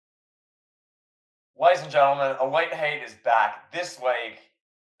Ladies and gentlemen, Elite Heat is back this week.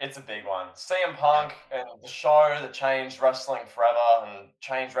 It's a big one. CM Punk and the show that changed wrestling forever and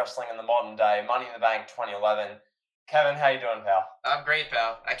changed wrestling in the modern day, Money in the Bank 2011. Kevin, how you doing, pal? I'm great,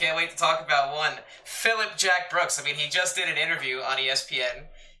 pal. I can't wait to talk about one. Philip Jack Brooks. I mean, he just did an interview on ESPN,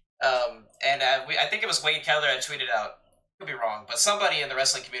 I think it was Wade Keller that tweeted out. Could be wrong, but somebody in the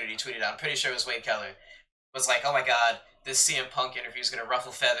wrestling community tweeted out. I'm pretty sure it was Wade Keller. Was like, "Oh my God, this CM Punk interview is gonna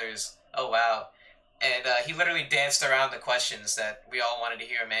ruffle feathers. Oh wow!" And he literally danced around the questions that we all wanted to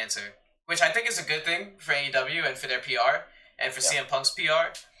hear him answer, which I think is a good thing for AEW and for their PR and for CM Punk's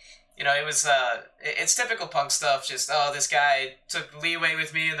PR. You know, it was it's typical Punk stuff. Just this guy took leeway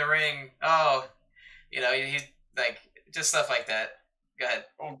with me in the ring. He's like just stuff like that. Go ahead.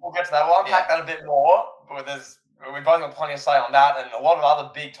 We'll get to that. We'll unpack that a bit more, but we've both got plenty to say on that and a lot of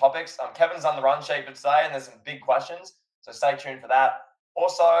other big topics. Kevin's on the run sheet for today, and there's some big questions, so stay tuned for that.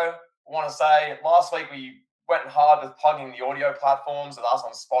 Also, I want to say last week we went hard with plugging the audio platforms with us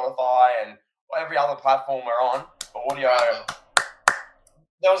on Spotify and every other platform we're on for audio.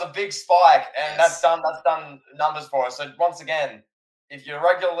 There was a big spike, and that's done numbers for us. So once again, if you're a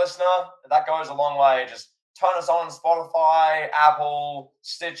regular listener, that goes a long way. Just turn us on Spotify, Apple,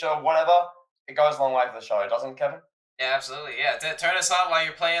 Stitcher, whatever. It goes a long way for the show, doesn't it, Kevin? Yeah, absolutely. Yeah, turn us on while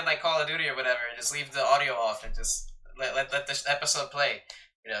you're playing like Call of Duty or whatever, and just leave the audio off and just let the episode play.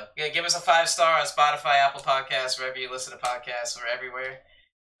 You know, give us a 5-star on Spotify, Apple Podcasts, wherever you listen to podcasts, or everywhere.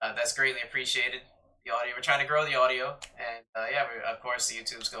 That's greatly appreciated. The audio, we're trying to grow the audio, and of course the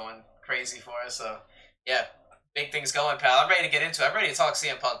YouTube's going crazy for us. So yeah, big things going, pal. I'm ready to get into it. I'm ready to talk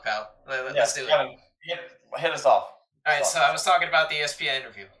CM Punk, pal. Let's do it. Hit us off. All right, so I was talking about the ESPN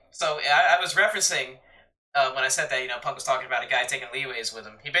interview. So I was referencing when I said that, Punk was talking about a guy taking leeways with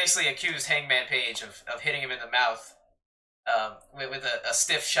him. He basically accused Hangman Page of hitting him in the mouth with a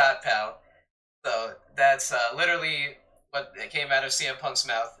stiff shot, pal. So that's literally what came out of CM Punk's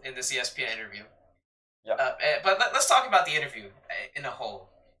mouth in this ESPN interview. Yeah. But let's talk about the interview in a whole.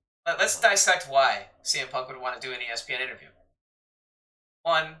 Let's dissect why CM Punk would want to do an ESPN interview.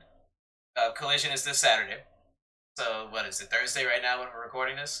 One, Collision is this Saturday. So what is it, Thursday right now when we're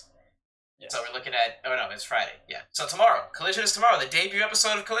recording this? Yes. So we're looking at, it's Friday. Yeah. So tomorrow, Collision is tomorrow, the debut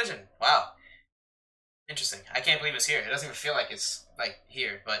episode of Collision. Wow. Interesting. I can't believe it's here. It doesn't even feel like it's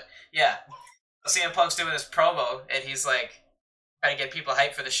here, but yeah. CM Punk's doing this promo, and he's like, trying to get people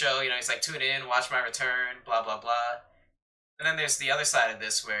hyped for the show. He's like, tune in, watch my return, blah, blah, blah. And then there's the other side of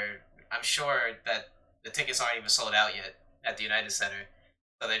this where I'm sure that the tickets aren't even sold out yet at the United Center.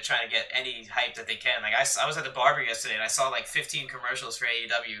 So they're trying to get any hype that they can. Like, I was at the barber yesterday, and I saw 15 commercials for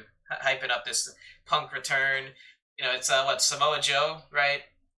AEW hyping up this Punk return. It's, Samoa Joe, right?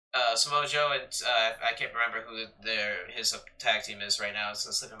 Samoa Joe and I can't remember who his tag team is right now. It's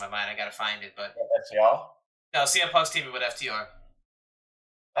slipping my mind. I gotta find it, but FTR? No, CM Punk's teaming with FTR.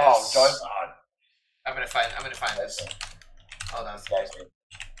 Joe's I'm gonna find this. Hold on.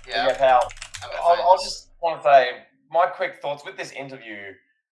 Yeah, pal. I'll just want to say my quick thoughts with this interview.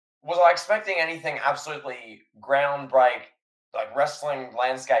 Was I expecting anything absolutely groundbreaking, like wrestling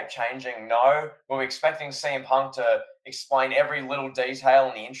landscape changing? No. Were we expecting CM Punk to explain every little detail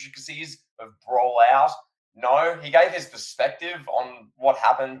and the intricacies of Brawl Out? No. He gave his perspective on what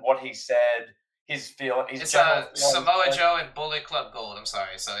happened, what he said. It's Samoa Joe and Bullet Club Gold. I'm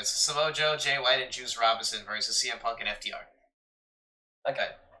sorry. So it's Samoa Joe, Jay White, and Juice Robinson versus CM Punk and FTR. Okay.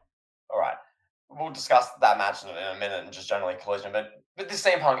 All right. We'll discuss that match in a minute and just generally Collision. But with this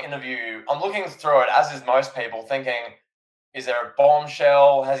CM Punk interview, I'm looking through it, as is most people, thinking, is there a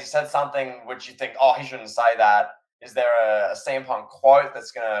bombshell? Has he said something which you think, he shouldn't say that? Is there a CM Punk quote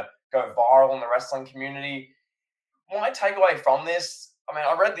that's going to go viral in the wrestling community? My takeaway from this,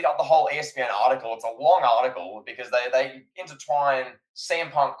 I read the whole ESPN article. It's a long article because they intertwine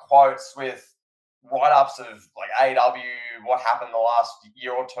CM Punk quotes with write-ups of AEW, what happened the last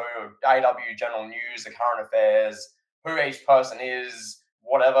year or two, AEW general news, the current affairs, who each person is,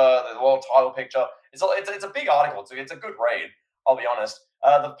 whatever, the world title picture. It's a big article. It's a good read, I'll be honest.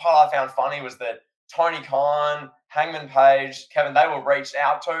 The part I found funny was that Tony Khan, Hangman Page, Kevin, they were reached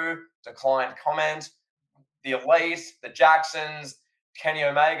out to, declined comment. The Elite, the Jacksons, Kenny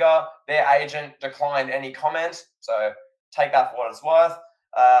Omega, their agent declined any comment. So take that for what it's worth.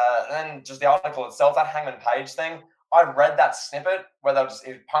 And then just the article itself, that Hangman Page thing, I read that snippet where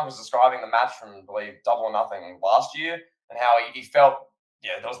Punk was describing the match from, I believe, Double or Nothing last year and how he felt,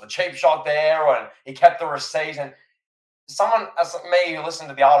 there was the cheap shot there and he kept the receipt. And someone, as me, who listened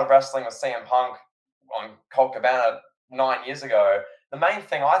to The Art of Wrestling with CM Punk on Colt Cabana 9 years ago, the main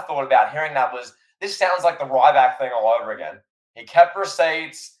thing I thought about hearing that was, this sounds like the Ryback thing all over again. He kept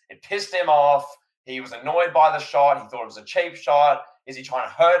receipts. It pissed him off. He was annoyed by the shot. He thought it was a cheap shot. Is he trying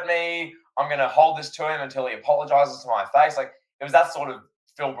to hurt me? I'm going to hold this to him until he apologizes to my face. Like, it was that sort of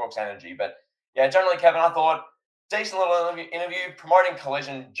Phil Brooks energy. But yeah, generally, Kevin, I thought decent little interview promoting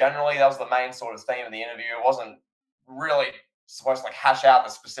Collision. Generally, that was the main sort of theme of the interview. It wasn't really supposed to like hash out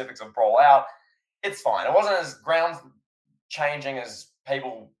the specifics of Brawl Out. It's fine. It wasn't as ground changing as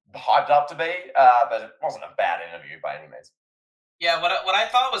people hyped up to be, but it wasn't a bad interview by any means. Yeah, what I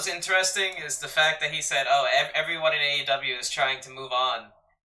thought was interesting is the fact that he said, "Oh, everyone in AEW is trying to move on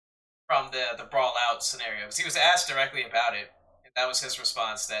from the brawl out scenario." Because he was asked directly about it, and that was his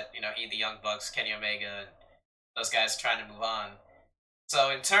response. That he, the Young Bucks, Kenny Omega, and those guys are trying to move on. So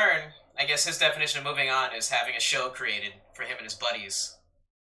in turn, I guess his definition of moving on is having a show created for him and his buddies,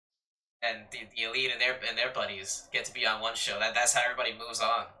 and the elite and their buddies get to be on one show. That's how everybody moves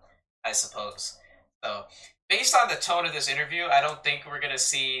on, I suppose. So based on the tone of this interview, I don't think we're gonna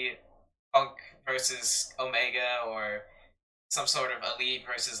see Punk versus Omega or some sort of elite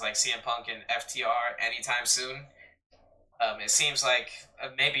versus like CM Punk and FTR anytime soon. It seems like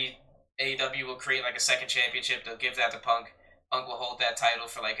maybe AEW will create like a second championship. They'll give that to Punk. Punk will hold that title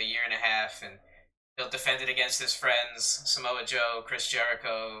for like a year and a half, and he'll defend it against his friends Samoa Joe, Chris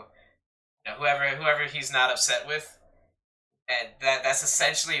Jericho, whoever he's not upset with, and that's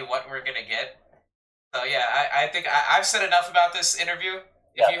essentially what we're gonna get. So yeah, I think I've said enough about this interview. If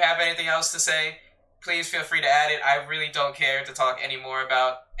Yeah. you have anything else to say, please feel free to add it. I really don't care to talk any more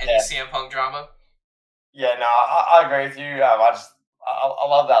about any Yeah. CM Punk drama. Yeah, no, I agree with you. I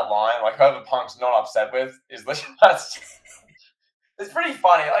love that line. Like, whoever Punk's not upset with is literally that's it's pretty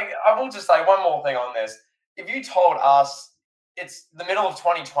funny. Like, I will just say one more thing on this. If you told us it's the middle of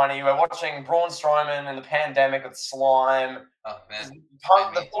 2020, we're watching Braun Strowman in the pandemic with slime, Oh man, Punk,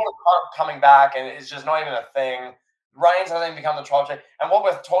 and the me. thought of Punk coming back and it's just not even a thing. Reigns hasn't even become the trial chief. And what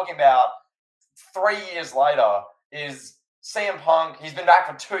we're talking about 3 years later is CM Punk. He's been back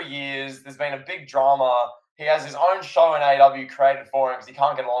for 2 years. There's been a big drama. He has his own show in AEW created for him because he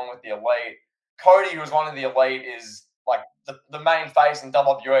can't get along with the Elite. Cody, who's one of the Elite, is like the main face in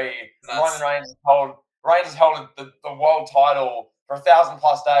WWE. Roman Nuts. Reigns has held the world title for 1,000+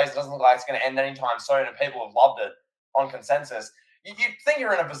 days. It doesn't look like it's going to end anytime soon, and people have loved it on consensus. You think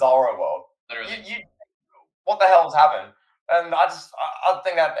you're in a bizarro world. Literally. What the hell's happened? And I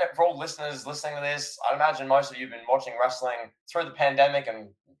think that for all listeners listening to this, I imagine most of you have been watching wrestling through the pandemic and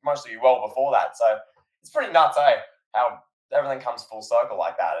most of you well before that. So it's pretty nuts, how everything comes full circle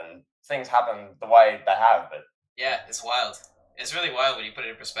like that and things happen the way they have. But Yeah, it's wild. It's really wild when you put it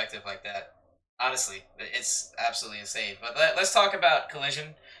in perspective like that. Honestly, it's absolutely insane. But let's talk about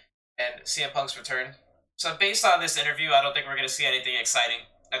Collision and CM Punk's return. So based on this interview, I don't think we're going to see anything exciting.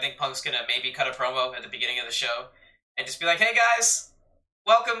 I think Punk's going to maybe cut a promo at the beginning of the show and just be like, "Hey guys,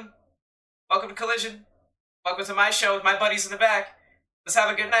 welcome, welcome to Collision. Welcome to my show with my buddies in the back. Let's have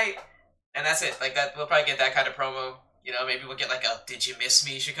a good night." And that's it. Like that, we'll probably get that kind of promo. Maybe we'll get like a "Did you miss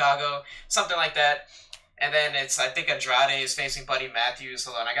me, Chicago?" something like that. And then I think Andrade is facing Buddy Matthews.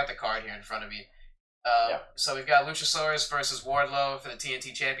 Hold on, I got the card here in front of me. yeah, So we've got Luchasaurus versus Wardlow for the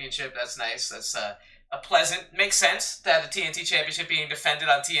TNT Championship. That's nice. That's a pleasant. Makes sense to have the TNT Championship being defended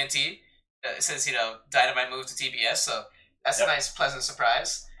on TNT since Dynamite moved to TBS. So that's a yep, nice, pleasant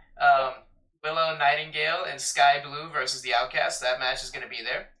surprise. yep, Willow Nightingale and Sky Blue versus the Outcast. That match is going to be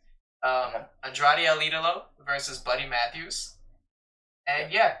there. okay, Andrade El Idolo versus Buddy Matthews.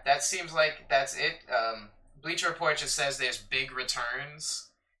 And yep. yeah, that seems like that's it. Bleacher Report just says there's big returns.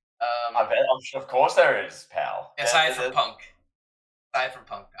 I bet, I'm sure, of course there is, pal. Aside from Punk.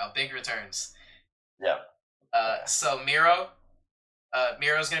 Big returns. Yeah, okay, So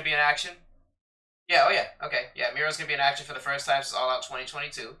Miro's gonna be in action. Yeah, oh yeah, okay. Yeah, Miro's gonna be in action for the first time since All Out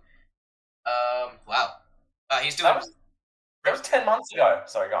 2022. Wow. He's doing that was 10 months ago.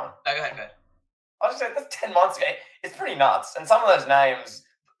 Sorry, go on. no, go ahead, go ahead. I was just saying that's 10 months ago. It's pretty nuts. And some of those names,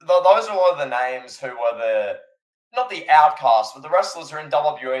 those are all the names who were not the outcasts, but the wrestlers who are in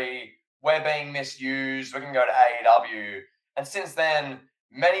WWE. We're being misused. We can go to AEW. And since then,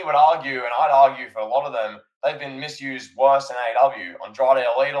 many would argue, and I'd argue for a lot of them, they've been misused worse than AEW. Andrade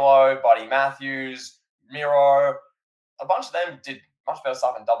El Idolo, Buddy Matthews, Miro, a bunch of them did much better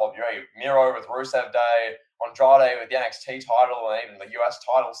stuff in WWE. Miro with Rusev Day, Andrade with the NXT title, and even the US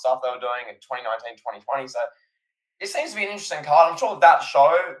title stuff they were doing in 2019, 2020. So it seems to be an interesting card. I'm sure that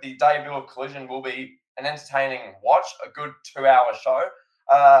show, the debut of Collision, will be an entertaining watch, a good 2-hour show.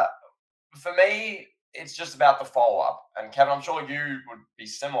 For me, it's just about the follow up. And Kevin, I'm sure you would be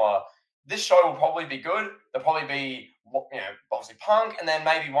similar. This show will probably be good. There'll probably be, obviously Punk, and then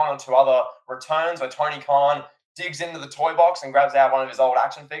maybe one or two other returns where Tony Khan digs into the toy box and grabs out one of his old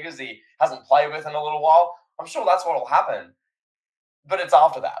action figures he hasn't played with in a little while. I'm sure that's what will happen. But it's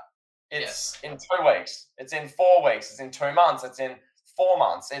after that. It's Yes. in 2 weeks. It's in 4 weeks. It's in 2 months. It's in 4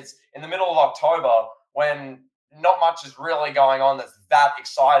 months. It's in the middle of October when not much is really going on that's that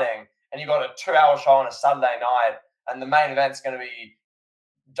exciting. And you've got a 2 hour show on a Saturday night, and the main event's going to be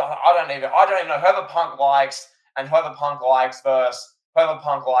I don't even know whoever Punk likes and whoever Punk likes versus whoever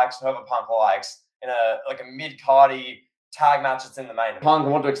Punk likes and whoever Punk likes in a mid-cardy tag match that's in the main event. Punk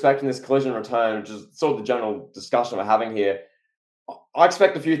and what to expect in this Collision return, which is sort of the general discussion we're having here. I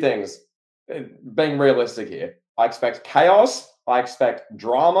expect a few things. Being realistic here, I expect chaos, I expect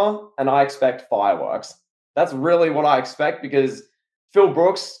drama, and I expect fireworks. That's really what I expect because Phil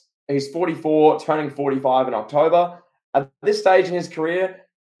Brooks, he's 44, turning 45 in October. At this stage in his career,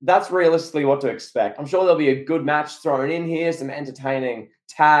 that's realistically what to expect. I'm sure there'll be a good match thrown in here, some entertaining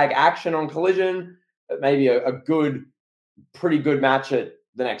tag action on Collision, maybe a pretty good match at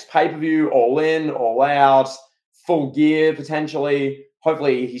the next pay-per-view, all in, all out, full gear potentially.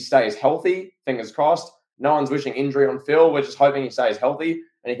 Hopefully he stays healthy, fingers crossed. No one's wishing injury on Phil. We're just hoping he stays healthy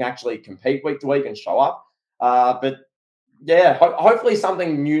and he can actually compete week to week and show up. But yeah, hopefully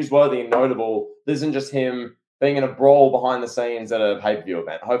something newsworthy and notable. This isn't just him being in a brawl behind the scenes at a pay-per-view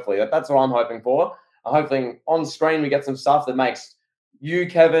event. Hopefully that's what I'm hoping for. I'm hoping on screen we get some stuff that makes you,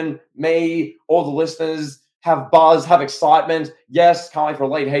 Kevin, me, all the listeners have buzz, have excitement. Yes, can't wait for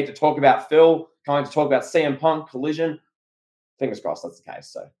Elite Heat to talk about Phil. Can't wait to talk about CM Punk, Collision. Fingers crossed that's the case.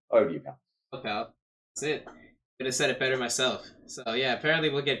 So over to you, pal. Oh, pal. That's it. Could have said it better myself. So yeah, apparently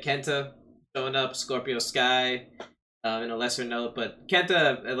we'll get Kenta showing up, Scorpio Sky, in a lesser note, but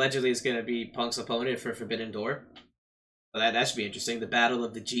Kenta allegedly is going to be Punk's opponent for Forbidden Door. So that should be interesting. The Battle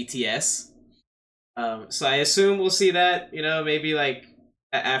of the GTS. So I assume we'll see that, maybe like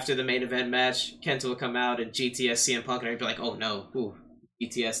after the main event match, Kenta will come out and GTS CM Punk, and I'd be like, oh no, ooh,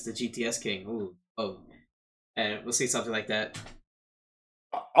 GTS, the GTS King, ooh, oh. And we'll see something like that.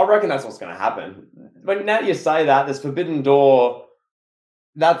 I reckon that's what's going to happen. But now you say that, there's Forbidden Door.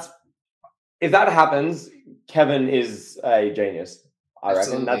 If that happens, Kevin is a genius. I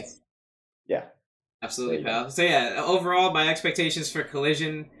reckon. Yeah. Absolutely, pal. So yeah, overall, my expectations for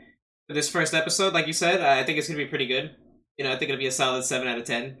Collision for this first episode, like you said, I think it's going to be pretty good. I think it'll be a solid 7 out of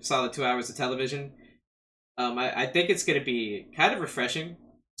 10. Solid 2 hours of television. I think it's going to be kind of refreshing to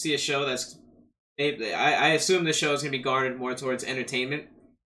see a show that's... I assume the show is going to be garnered more towards entertainment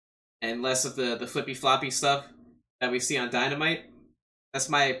and less of the flippy floppy stuff that we see on Dynamite. That's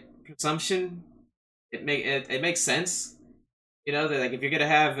my presumption. It makes sense. That like if you're going to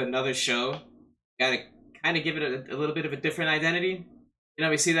have another show, you got to kind of give it a little bit of a different identity.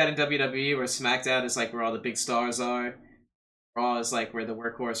 We see that in WWE where SmackDown is like where all the big stars are. Raw is like where the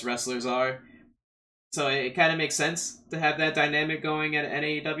workhorse wrestlers are. So it kind of makes sense to have that dynamic going at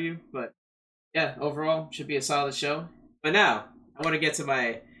AEW. But yeah, overall, should be a solid show. But now, I want to get to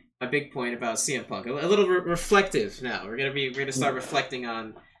my big point about CM Punk. A little reflective now. We're gonna start reflecting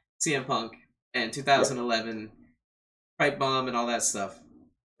on CM Punk and 2011, pipe bomb and all that stuff.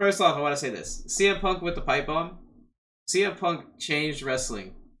 First off, I want to say this. CM Punk with the pipe bomb. CM Punk changed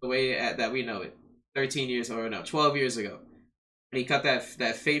wrestling the way that we know it 12 years ago. And he cut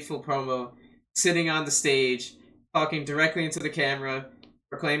that fateful promo, sitting on the stage, talking directly into the camera,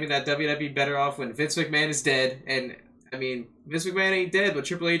 proclaiming that WWE better off when Vince McMahon is dead. And, I mean, Vince McMahon ain't dead, but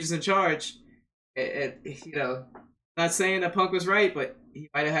Triple H is in charge. Not saying that Punk was right, but he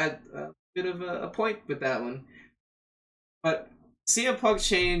might have had a bit of a point with that one. But CM Punk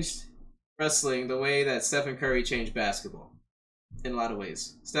changed wrestling the way that Stephen Curry changed basketball in a lot of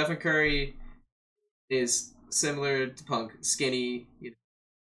ways. Stephen Curry is similar to Punk, skinny,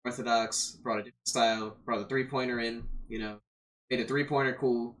 orthodox, brought a different style, brought the three-pointer in, made a three-pointer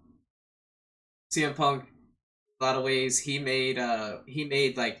cool. CM Punk, a lot of ways, he made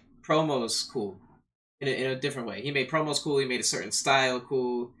like promos cool in a different way. He made promos cool. He made a certain style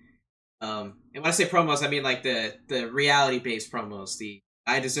cool. And when I say promos, I mean like the reality-based promos. The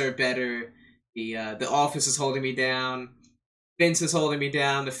I deserve better. The office is holding me down. Vince is holding me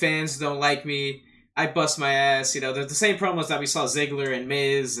down. The fans don't like me. I bust my ass. They're the same promos that we saw Ziggler and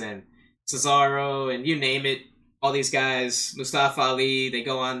Miz and Cesaro and you name it. All these guys, Mustafa Ali, they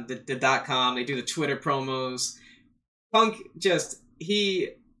go on the .com, they do the Twitter promos. Punk just, he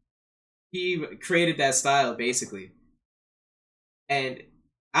created that style, basically. And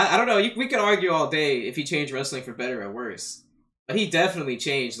I don't know, we could argue all day if he changed wrestling for better or worse. But he definitely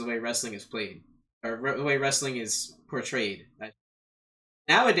changed the way wrestling is played. Or the way wrestling is portrayed.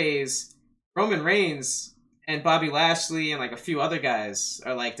 Nowadays, Roman Reigns and Bobby Lashley and like a few other guys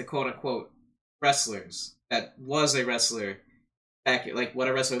are like the quote-unquote wrestlers. that was a wrestler back, like what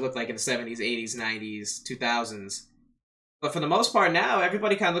a wrestler looked like in the 70s, 80s, 90s, 2000s. But for the most part now,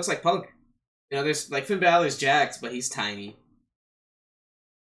 everybody kind of looks like Punk. You know, there's like Finn Balor's jacked, but he's tiny.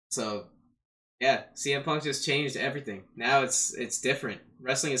 So yeah, CM Punk just changed everything. Now it's different.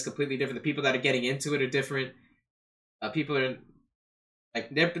 Wrestling is completely different. The people that are getting into it are different. People are like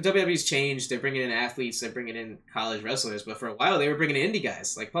WWE's changed. They're bringing in athletes. They're bringing in college wrestlers. But for a while, they were bringing in indie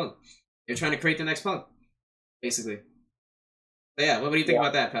guys like Punk. They're trying to create the next Punk, basically. But yeah, what do you think Yeah,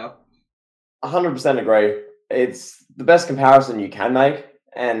 about that, pal? 100% agree. It's the best comparison you can make,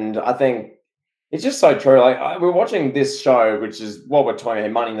 and I think it's just so true. Like we're watching this show, which is what we're talking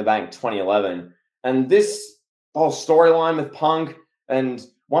about, Money in the Bank 2011, and this whole storyline with Punk. And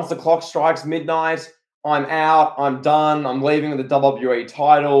once the clock strikes midnight, I'm out. I'm done. I'm leaving with the WWE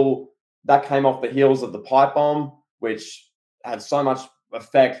title. That came off the heels of the pipe bomb, which had so much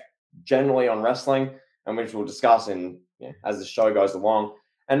effect generally on wrestling, and which we'll discuss in as the show goes along.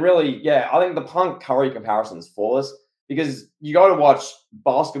 And really, yeah, I think the Punk Curry comparison is flawless because you go to watch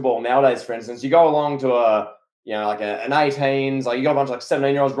basketball nowadays, for instance, you go along to like an 18s, like you got a bunch of like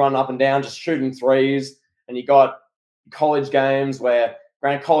 17-year-olds running up and down, just shooting threes, and you got college games where,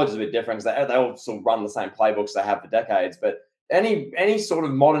 granted, college is a bit different because they all sort of run the same playbooks they have for decades, but any sort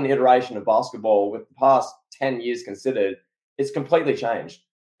of modern iteration of basketball with the past 10 years considered, it's completely changed.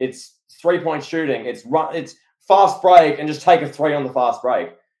 It's 3-point shooting, it's fast break and just take a three on the fast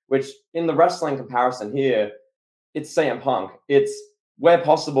break, which in the wrestling comparison here, it's CM Punk. It's where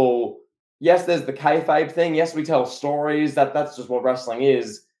possible. Yes, there's the kayfabe thing. Yes, we tell stories. That's just what wrestling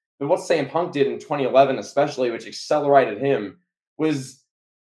is. But what CM Punk did in 2011, especially, which accelerated him, was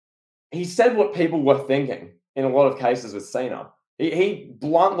he said what people were thinking in a lot of cases with Cena. He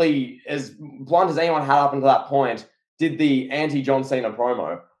bluntly, as blunt as anyone had up until that point, did the anti-John Cena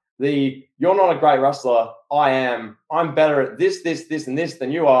promo. You're not a great wrestler. I am. I'm better at this, this, this, and this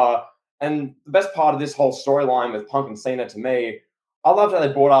than you are. And the best part of this whole storyline with Punk and Cena to me, I loved how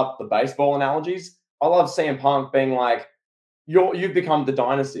they brought up the baseball analogies. I love CM Punk being like, you've become the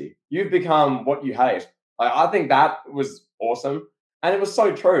dynasty. You've become what you hate. Like, I think that was awesome. And it was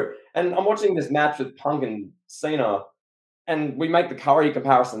so true. And I'm watching this match with Punk and Cena, and we make the Curry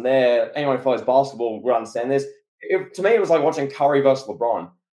comparison there. Anyone who follows basketball will understand this. To me, it was like watching Curry versus LeBron.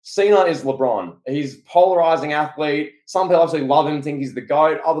 Cena is LeBron. He's polarizing athlete. Some people absolutely love him, think he's the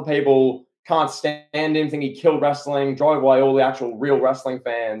GOAT. Other people can't stand him, think he killed wrestling, drove away all the actual real wrestling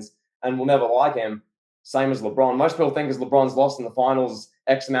fans, and will never like him. Same as LeBron. Most people think as LeBron's lost in the finals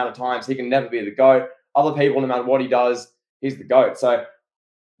X amount of times, he can never be the GOAT. Other people, no matter what he does, he's the GOAT. So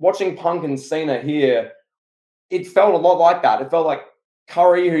watching Punk and Cena here, it felt a lot like that. It felt like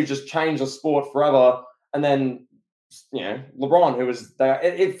Curry, who just changed the sport forever, and then LeBron, who was there.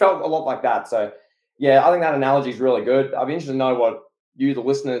 It felt a lot like that. So yeah, I think that analogy is really good. I'd be interested to know what you, the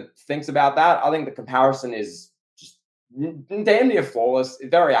listener, thinks about that. I think the comparison is just damn near flawless,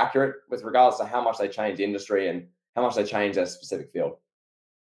 very accurate with regards to how much they changed the industry and how much they changed their specific field.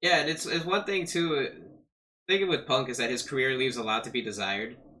 Yeah, and it's one thing too. Thinking with Punk is that his career leaves a lot to be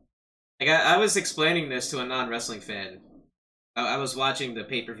desired. Like I was explaining this to a non-wrestling fan. I was watching the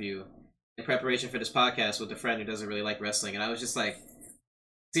pay-per-view in preparation for this podcast with a friend who doesn't really like wrestling, and I was just like,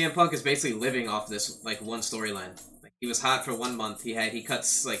 CM Punk is basically living off this like one storyline. Like he was hot for 1 month. He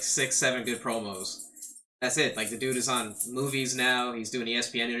cuts like 6, 7 good promos. That's it. Like the dude is on movies now. He's doing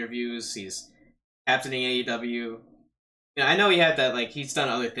ESPN interviews. He's captaining AEW. You know, I know he had that, like, he's done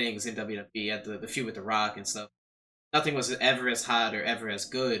other things in WWE. He had the feud with The Rock and stuff. Nothing was ever as hot or ever as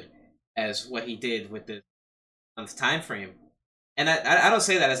good as what he did with the month time frame. And I don't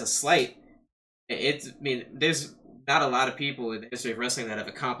say that as a slight. I mean, there's not a lot of people in the history of wrestling that have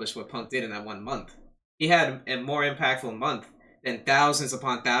accomplished what Punk did in that 1 month. He had a more impactful month than thousands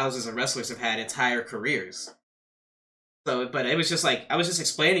upon thousands of wrestlers have had entire careers. So, but it was just like, I was just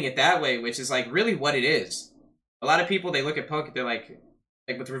explaining it that way, which is like really what it is. A lot of people, they look at Punk, they're like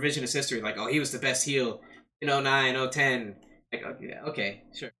with revisionist history, like, oh, he was the best heel in 09, 010. Like, yeah, okay,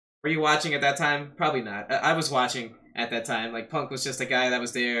 sure. Were you watching at that time? Probably not. I was watching at that time. Like, Punk was just a guy that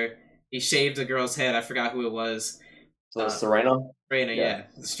was there. He shaved a girl's head. I forgot who it was. So Serena, Serena, yeah, yeah.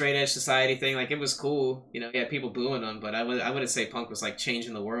 The straight edge society thing, like, it was cool. You know, he had people booing him, but I wouldn't say Punk was, like,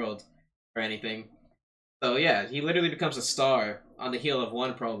 changing the world or anything. So, yeah, he literally becomes a star on the heel of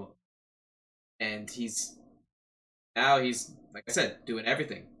one promo. And now he's, like I said, doing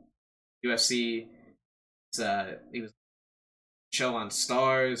everything. UFC, he was show on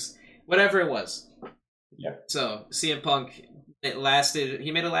Stars, whatever it was. yeah. So CM Punk,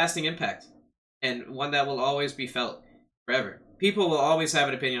 he made a lasting impact, and one that will always be felt forever. people will always have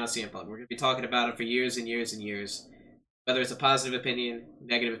an opinion on CM Punk. We're going to be talking about him for years and years and years. Whether it's a positive opinion,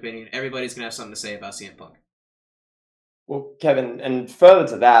 negative opinion, everybody's going to have something to say about CM Punk. Well, Kevin, and further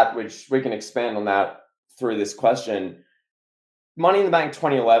to that, which we can expand on that through this question, Money in the Bank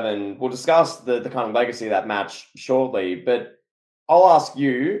 2011, we'll discuss the kind of legacy of that match shortly, but I'll ask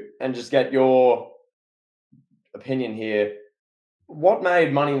you and just get your opinion here. What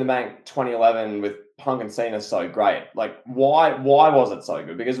made Money in the Bank 2011 with Punk and Cena so great? Like, why was it so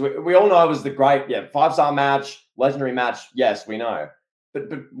good? Because we all know it was the great, 5-star match, legendary match. Yes, we know. But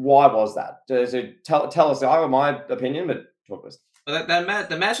why was that? Tell us. I have my opinion, but talk to us. Well,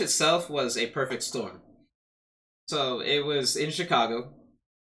 the match itself was a perfect storm. So it was in Chicago.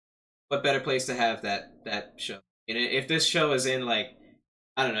 What better place to have that show? And if this show is in, like,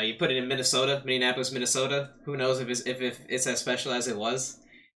 I don't know, you put it in Minneapolis, Minnesota. Who knows if it's as special as it was.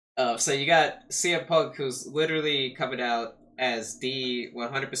 So you got CM Punk, who's literally coming out as the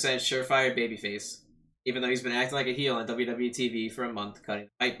 100% surefire babyface, even though he's been acting like a heel on WWE TV for a month, cutting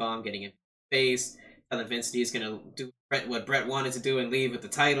the pipe bomb, getting in face, telling Vince he's gonna do what Brett wanted to do and leave with the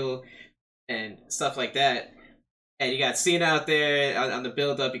title and stuff like that. And you got Cena out there on the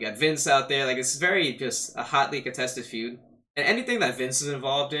build-up. You got Vince out there. Like, it's very just a hotly contested feud. And anything that Vince is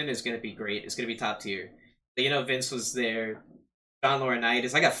involved in is going to be great. It's going to be top tier. So, Vince was there. John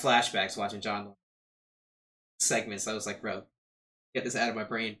Laurinaitis. I got flashbacks watching John Laurinaitis segments. I was like, bro, get this out of my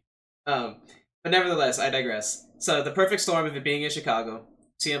brain. But nevertheless, I digress. So the perfect storm of it being in Chicago,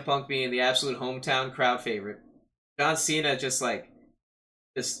 CM Punk being the absolute hometown crowd favorite, John Cena just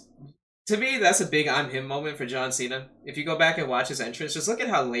to me, that's a big I'm him moment for John Cena. If you go back and watch his entrance, just look at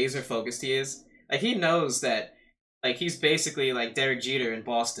how laser focused he is. Like, he knows that, like, he's basically like Derek Jeter in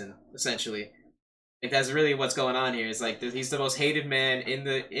Boston, essentially. Like, that's really what's going on here. Is like he's the most hated man in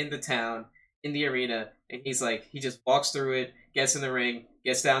the town, in the arena, and he just walks through it, gets in the ring,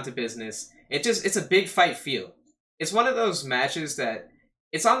 gets down to business. It's a big fight feel. It's one of those matches that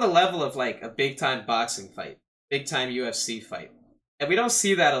it's on the level of like a big time boxing fight, big time UFC fight. And we don't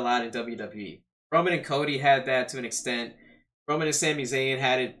see that a lot in WWE. Roman and Cody had that to an extent. Roman and Sami Zayn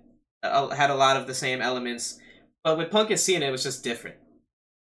had a lot of the same elements. But with Punk and Cena, it was just different.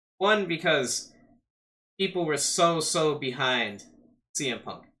 One, because people were so behind CM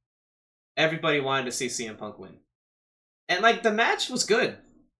Punk. Everybody wanted to see CM Punk win. And, like, the match was good.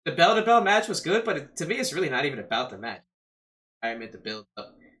 The bell-to-bell match was good, but to me, it's really not even about the match. I meant the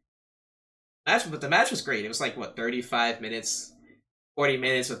build-up. But the match was great. It was like, 35 minutes, 40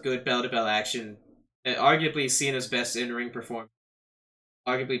 minutes of good bell-to-bell action. And arguably Cena's best in-ring performance.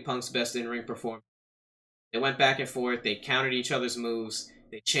 Arguably Punk's best in-ring performance. They went back and forth. They countered each other's moves.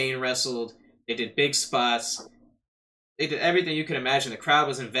 They chain wrestled. They did big spots. They did everything you could imagine. The crowd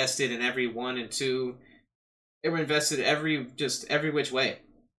was invested in every 1 and 2. They were invested every which way.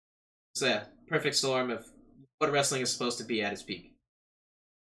 So yeah, perfect storm of what wrestling is supposed to be at its peak.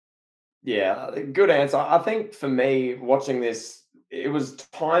 Yeah, good answer. I think for me, watching this, it was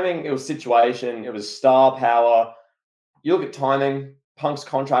timing, it was situation, it was star power. You look at timing, Punk's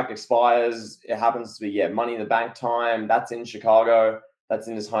contract expires. It happens to be, Money in the Bank time. That's in Chicago. That's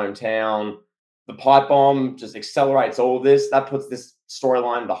in his hometown. The pipe bomb just accelerates all of this. That puts this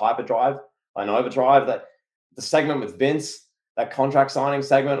storyline into hyperdrive, an overdrive. That the segment with Vince, that contract signing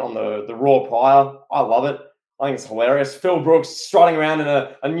segment on the Raw prior, I love it. I think it's hilarious. Phil Brooks strutting around in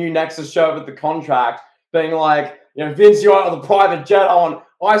a new Nexus shirt with the contract, being like, Vince, you're out of the private jet. I want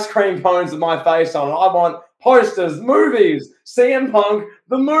ice cream cones with my face on it. I want posters, movies, CM Punk,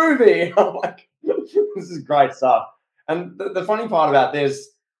 the movie. I'm like, this is great stuff. And the funny part about this,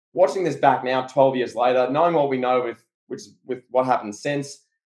 watching this back now, 12 years later, knowing what we know with what happened since,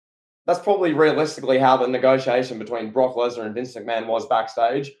 that's probably realistically how the negotiation between Brock Lesnar and Vince McMahon was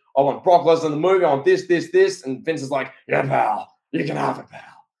backstage. I want Brock Lesnar in the movie. I want this. And Vince is like, yeah, pal, you can have it, pal.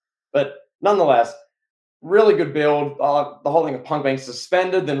 But nonetheless, really good build. The whole thing of Punk being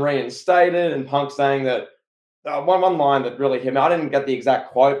suspended, then reinstated, and Punk saying that one line that really hit me. I didn't get the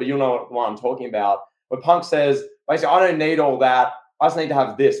exact quote, but you'll know what I'm talking about. Where Punk says, basically, I don't need all that. I just need to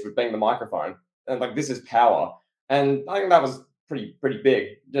have this with being the microphone. And like, this is power. And I think that was pretty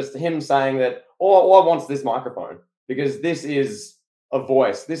big. Just him saying that all I want is this microphone, because this is a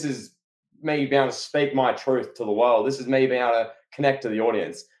voice. This is me being able to speak my truth to the world. This is me being able to connect to the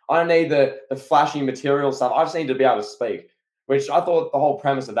audience. I don't need the flashy material stuff. I just need to be able to speak, which I thought the whole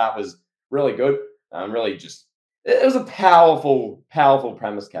premise of that was really good. Really just, it was a powerful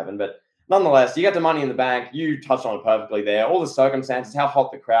premise, Kevin. But nonetheless, you get the Money in the Bank. You touched on it perfectly there. All the circumstances, how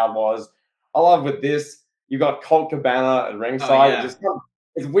hot the crowd was. I love with this, you got Colt Cabana at ringside. Oh, yeah.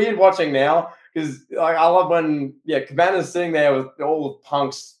 It's weird watching now because like I love when Cabana's sitting there with all of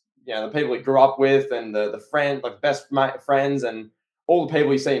Punk's, the people he grew up with and the friend, like friends, and all the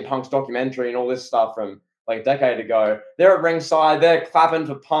people you see in Punk's documentary and all this stuff from like a decade ago. They're at ringside, they're clapping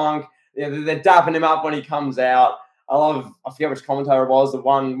for Punk, they're dapping him up when he comes out. I forget which commentator it was. The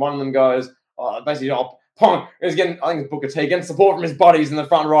one of them goes, basically, Punk is getting, I think it's Booker T, getting support from his buddies in the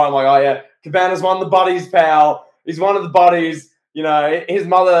front row. I'm like, oh yeah, Cabana's one of the buddies, pal. He's one of the buddies. His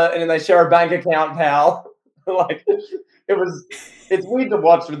mother, and then they share a bank account, pal. Like, it's weird to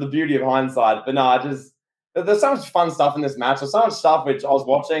watch with the beauty of hindsight, but no, there's so much fun stuff in this match. There's so much stuff which I was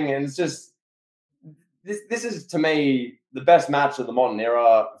watching, and it's just, this is to me the best match of the modern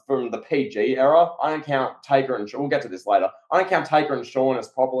era from the PG era. I don't count Taker and Shawn. We'll get to this later. I don't count Taker and Shawn as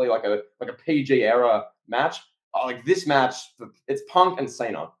properly like a PG era match. Like this match, it's Punk and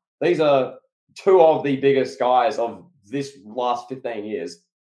Cena. These are two of the biggest guys of this last 15 years,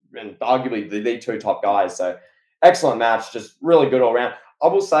 and arguably the two top guys. So excellent match, just really good all around. I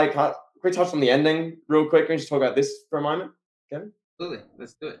will say, can we touch on the ending real quick? Can we just talk about this for a moment, Kevin? Absolutely,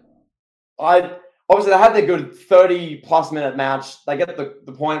 let's do it. Obviously, they had their good 30-plus minute match. They get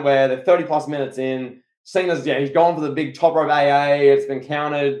the point where they're 30-plus minutes in. Cena's, he's gone for the big top rope AA. It's been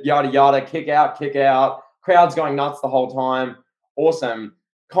counted, yada, yada, kick out, kick out. Crowd's going nuts the whole time. Awesome.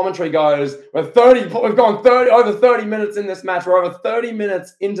 Commentary goes, we've gone over 30 minutes in this match. We're over 30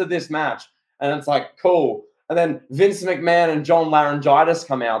 minutes into this match. And it's like, cool. And then Vince McMahon and John Laryngitis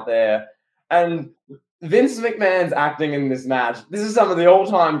come out there. And Vince McMahon's acting in this match. This is some of the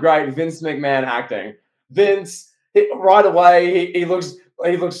all-time great Vince McMahon acting. Vince, right away, he looks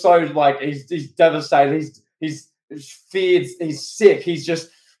so like he's devastated. He's feared. He's sick. He's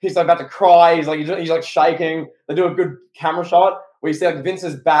like about to cry. He's like shaking. They do a good camera shot where you see like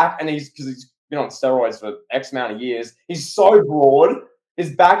Vince's back, and because he's been on steroids for X amount of years. He's so broad.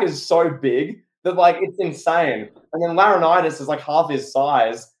 His back is so big that like it's insane. And then Laurinaitis is like half his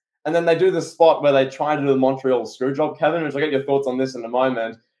size. And then they do the spot where they try to do the Montreal screw job, Kevin, which I'll get your thoughts on this in a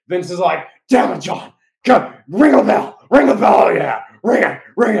moment. Vince is like, damn it, John, go, ring a bell, yeah,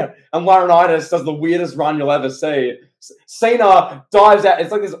 ring it. And Laurinaitis does the weirdest run you'll ever see. Cena dives out.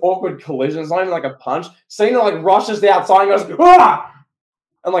 It's like this awkward collision. It's not even like a punch. Cena like rushes the outside and goes, ah!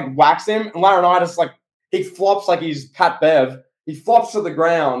 And like whacks him. And Laurinaitis, like, he flops like he's Pat Bev. He flops to the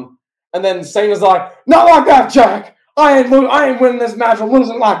ground. And then Cena's like, not like that, Jack. I ain't winning this match. I'm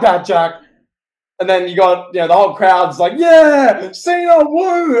losing like that, Jack. And then you got, the whole crowd's like, yeah, Cena,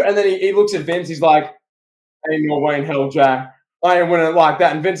 woo. And then he looks at Vince. He's like, ain't no way in hell, Jack. I ain't winning it like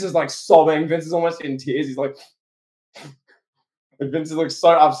that. And Vince is like sobbing. Vince is almost in tears. He's like, and Vince looks so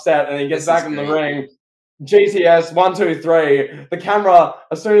upset. And he gets back in the ring. GTS 1, 2, 3. The camera,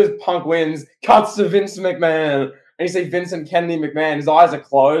 as soon as Punk wins, cuts to Vince McMahon. And you see Vincent Kennedy McMahon. His eyes are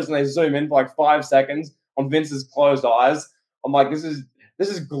closed, and they zoom in for like 5 seconds on Vince's closed eyes. I'm like, this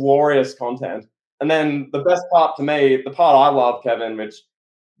is glorious content. And then the best part to me, the part I love, Kevin, which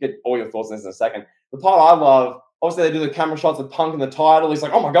get all your thoughts on this in a second. The part I love, obviously they do the camera shots of Punk in the title. He's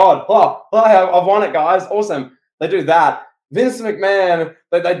like, oh my God, I've won it, guys. Awesome. They do that. Vince McMahon,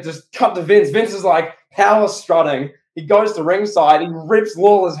 they just cut to Vince. Vince is like power strutting. He goes to ringside. He rips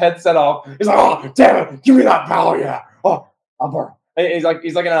Lawler's headset off. He's like, oh, damn it. Give me that power, yeah. Oh, he's like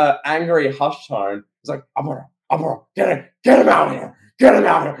in an angry hush tone. He's like, get him out of here. Get him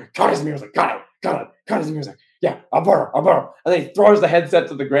out of here. Cut his music. Cut his music. Yeah, Alberto. And then he throws the headset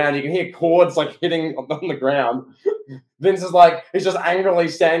to the ground. You can hear cords like hitting on the ground. Vince is like, he's just angrily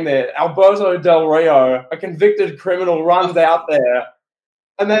standing there. Alberto Del Rio, a convicted criminal, runs out there.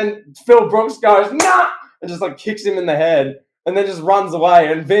 And then Phil Brooks goes, nah! And just like kicks him in the head. And then just runs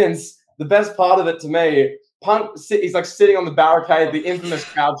away. And Vince, the best part of it to me, Punk, he's like sitting on the barricade. The infamous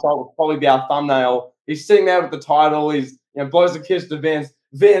crowd shot will probably be our thumbnail. He's sitting there with the title. He's blows a kiss to Vince.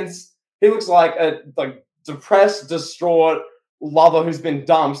 Vince, he looks like a depressed, distraught lover who's been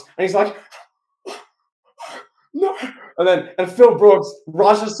dumped, and he's like, no. And Phil Brooks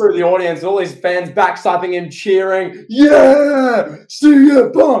rushes through the audience, all these fans backslapping him, cheering, yeah, see ya,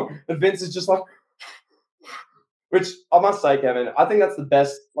 Punk. And Vince is just like, which I must say, Kevin, I think that's the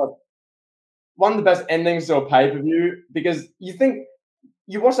best, one of the best endings to a pay-per-view, because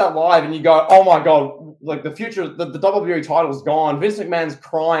you watch that live and you go, oh my God, like the future, the WWE title's gone. Vince McMahon's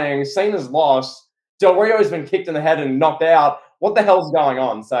crying. Cena's lost. Del Rio's been kicked in the head and knocked out. What the hell's going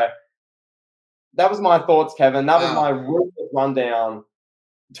on? So that was my thoughts, Kevin. That was my rundown.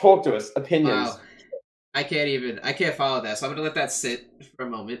 Talk to us. Opinions. Wow. I can't follow that. So I'm going to let that sit for a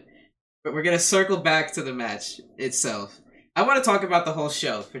moment. But we're going to circle back to the match itself. I want to talk about the whole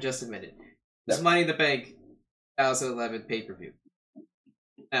show for just a minute. This Money in the Bank 2011 pay-per-view.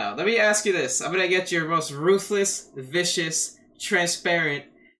 Now, let me ask you this. I'm gonna get your most ruthless, vicious, transparent,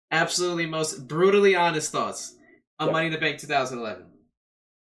 absolutely most brutally honest thoughts on Yep. Money in the Bank 2011.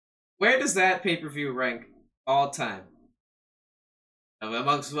 Where does that pay per view rank all time?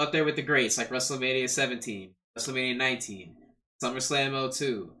 Amongst up there with the greats like WrestleMania 17, WrestleMania 19, SummerSlam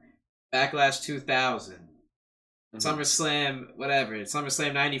 '02, Backlash 2000, Mhm. SummerSlam whatever,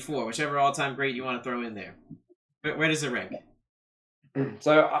 SummerSlam '94, whichever all time great you want to throw in there. Where does it rank?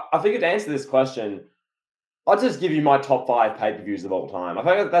 So I think to answer this question, I'll just give you my top five pay per views of all time. I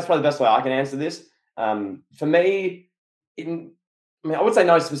think that's probably the best way I can answer this. For me, in I would say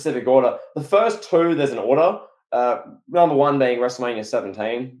no specific order. The first two, there's an order. Number one being WrestleMania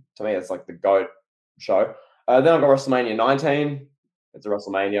 17. To me, it's like the GOAT show. Then I've got WrestleMania 19. It's a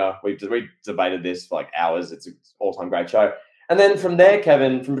WrestleMania. We debated this for like hours. It's an all time great show. And then from there,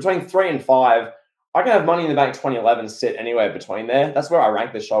 Kevin, from between three and five, I can have Money in the Bank 2011 sit anywhere between there. That's where I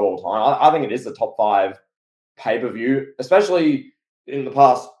rank this show all time. I think it is the top five pay per view, especially in the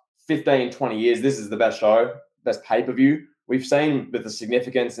past 15, 20 years. This is the best show, best pay per view we've seen with the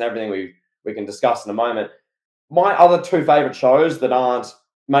significance and everything we can discuss in a moment. My other two favorite shows that aren't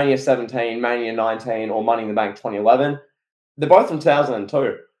Mania 17, Mania 19, or Money in the Bank 2011, they're both from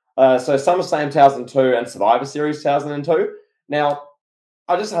 2002. So SummerSlam 2002 and Survivor Series 2002. Now,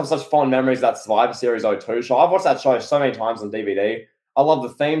 I just have such fond memories of that Survivor Series '02 show. I've watched that show so many times on DVD. I love the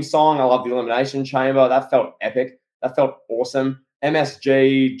theme song. I love the Elimination Chamber. That felt epic. That felt awesome.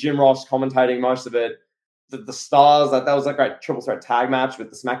 MSG, Jim Ross commentating most of it. The stars, that was a great triple threat tag match with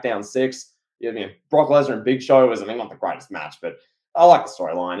the SmackDown Six. I mean, Brock Lesnar and Big Show was, I mean, not the greatest match, but I like the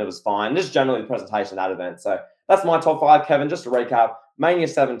storyline. It was fine. Just generally the presentation of that event. So that's my top five, Kevin. Just to recap, Mania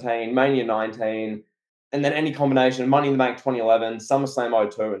 17, Mania 19, and then any combination, Money in the Bank 2011,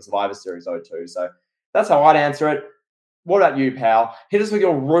 SummerSlam '02, and Survivor Series '02. So that's how I'd answer it. What about you, pal? Hit us with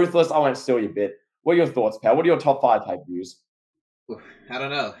your ruthless, I won't steal your bit. What are your thoughts, pal? What are your top five pay-per-views? I don't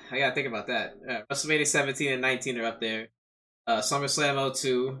know. I gotta think about that. WrestleMania 17 and 19 are up there. SummerSlam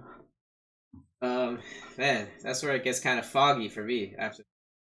 '02. Um, Man, that's where it gets kind of foggy for me after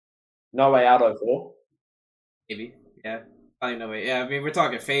No Way Out '04. maybe. Yeah, probably no way. Yeah, I mean we're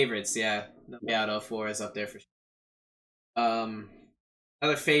talking favorites. Yeah, no way out '04 is up there for sure. Um,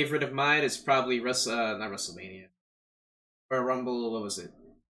 Another favorite of mine is probably not WrestleMania. Royal Rumble. What was it?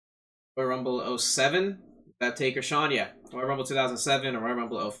 Royal Rumble '07. That Taker Shawn. Yeah, Royal Rumble 2007 or Royal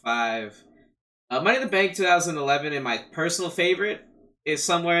Rumble '05. Money in the Bank 2011, and my personal favorite is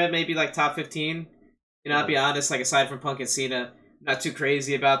somewhere maybe like top 15. I'll be Mhm. honest, like aside from Punk and Cena, not too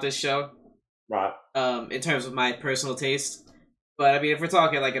crazy about this show. Right. In terms of my personal taste. But I mean, if we're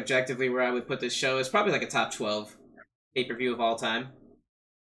talking like objectively, where I would put this show, it's probably like a top 12 pay per view of all time.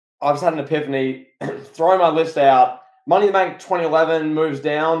 I've just had an epiphany. Throwing my list out. Money in the Bank 2011 moves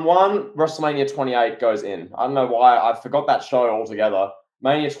down one. WrestleMania 28 goes in. I don't know why. I forgot that show altogether.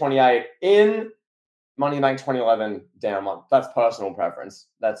 Mania 28 in. Money in the Bank 2011 down one. That's personal preference.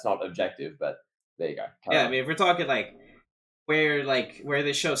 That's not objective, but there you go. Carry Yeah, I on. mean, if we're talking where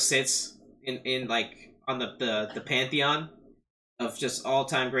this show sits in like on the pantheon of just all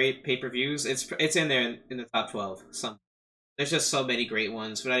time great pay per views, it's in there in the top 12. Some There's just so many great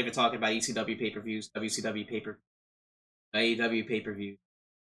ones. We're not even talking about ECW pay per views, WCW pay per AEW pay per view.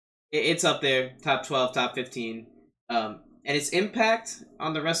 It's up there, top 12, top 15. And its impact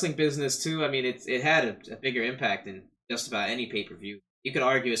on the wrestling business too. I mean, it had a bigger impact than just about any pay per view. You could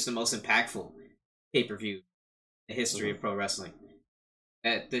argue it's the most impactful pay per view in the history Mhm. of pro wrestling.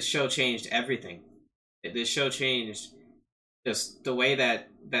 This show changed everything. This show changed just the way that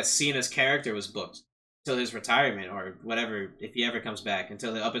Cena's character was booked until his retirement or whatever, if he ever comes back,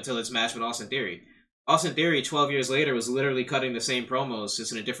 up until his match with Austin Theory. Austin Theory, 12 years later, was literally cutting the same promos,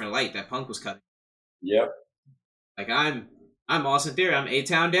 just in a different light that Punk was cutting. Yep. Like I'm Austin Theory. I'm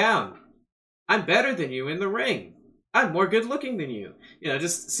A-Town Down. I'm better than you in the ring. I'm more good looking than you.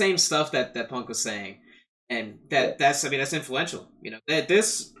 Just same stuff that Punk was saying, and Yep. that's I mean that's influential. That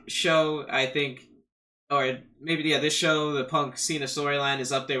this show I think, or maybe yeah, this show the Punk Cena storyline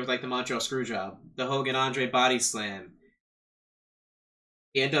is up there with like the Montreal Screwjob, the Hogan Andre Body Slam,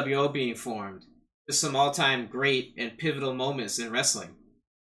 the NWO being formed. There's some all time great and pivotal moments in wrestling.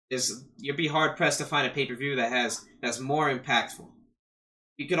 You'd be hard pressed to find a pay per view that's more impactful.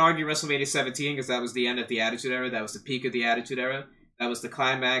 You could argue WrestleMania 17 because that was the end of the Attitude Era. That was the peak of the Attitude Era. That was the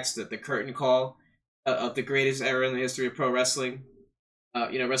climax, the curtain call of the greatest era in the history of pro wrestling.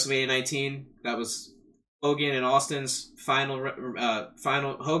 WrestleMania 19. That was Hogan and Austin's final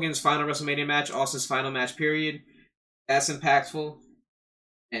Hogan's final WrestleMania match. Austin's final match. Period. That's impactful.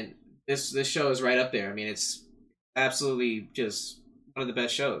 And this show is right up there. I mean, it's absolutely just one of the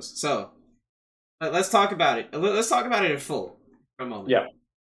best shows. So let's talk about it. Let's talk about it in full for a moment. Yeah.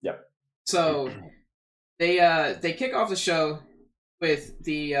 Yeah. So they kick off the show with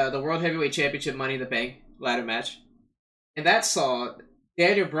the World Heavyweight Championship Money in the Bank ladder match, and that saw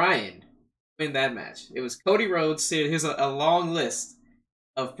Daniel Bryan win that match. It was Cody Rhodes. Here's a long list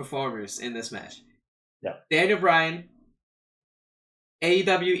of performers in this match. Yeah. Daniel Bryan, AEW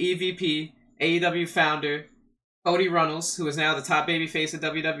EVP, AEW founder, Cody Runnels, who is now the top babyface in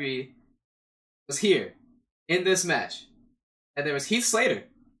WWE, was here in this match. And there was Heath Slater,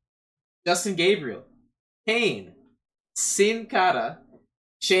 Justin Gabriel, Kane, Sin Cara,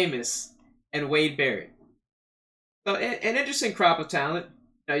 Sheamus, and Wade Barrett. So an interesting crop of talent.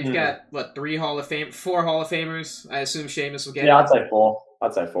 Now you've got what, 4 Hall of Famers. I assume Sheamus will get in. Yeah, I'd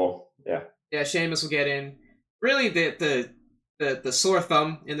say 4. Yeah. Yeah, Sheamus will get in. Really, the sore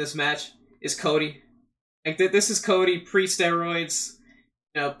thumb in this match is Cody. Like this is Cody pre-steroids,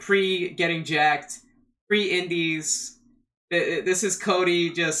 pre getting jacked, pre-indies. This is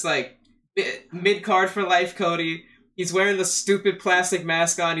Cody just like mid-card for life Cody. He's wearing the stupid plastic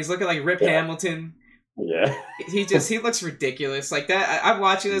mask on. He's looking like Rip Hamilton. Yeah. He looks ridiculous. Like that. I'm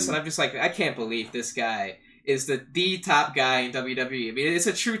watching this and I'm just like, I can't believe this guy is the top guy in WWE. I mean, it's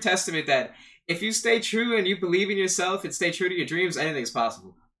a true testament that if you stay true and you believe in yourself and stay true to your dreams, anything's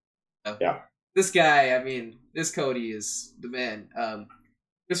possible. So, Yeah. This guy, I mean, this Cody is the man.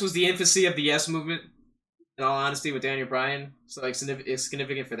 This was the infancy of the Yes movement, in all honesty, with Daniel Bryan. So it's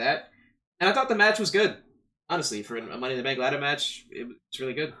significant for that. And I thought the match was good. Honestly, for a Money in the Bank ladder match, it was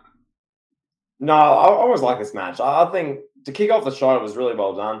really good. No, I always like this match. I think to kick off the show, it was really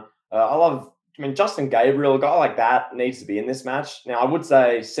well done. I mean, Justin Gabriel, a guy like that needs to be in this match. Now, I would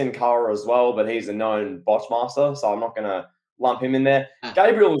say Sin Cara as well, but he's a known botch master, so I'm not going to lump him in there.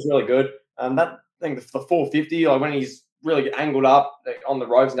 Gabriel was really good. That thing, the 450, like when he's really angled up on the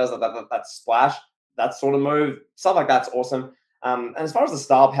ropes and does that splash, that sort of move, stuff like that's awesome. And as far as the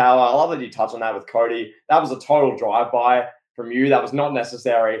star power, I love that you touched on that with Cody. That was a total drive-by from you. That was not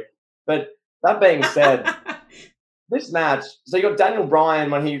necessary. But that being said, this match, so you got Daniel Bryan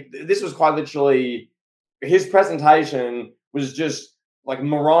this was quite literally, his presentation was just like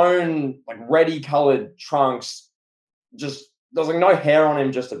maroon, like reddy colored trunks. Just, there was like no hair on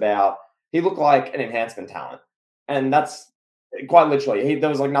him just about. He looked like an enhancement talent. And that's quite literally, there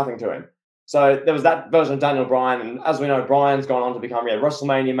was like nothing to him. So there was that version of Daniel Bryan. And as we know, Bryan's gone on to become a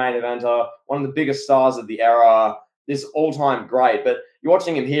WrestleMania main eventer, one of the biggest stars of the era, this all-time great. But you're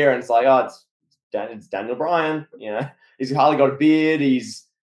watching him here and it's like, oh, it's Daniel Bryan. He's hardly got a beard. He's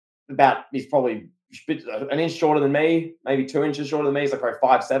probably an inch shorter than me, maybe 2 inches shorter than me. He's like probably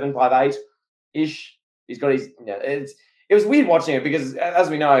 5'7", 5'8"-ish. He's got it was weird watching it because, as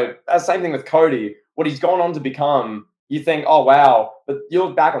we know, same thing with Cody, what he's gone on to become, you think, oh, wow. But you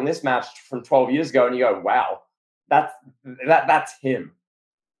look back on this match from 12 years ago and you go, wow, that's him.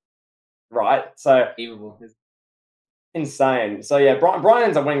 Right? So, insane. So, yeah, Bryan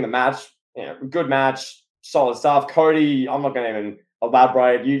ends up winning the match. Good match, solid stuff. Cody, I'm not going to even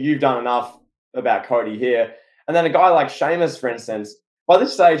elaborate. You've done enough about Cody here. And then a guy like Sheamus, for instance, by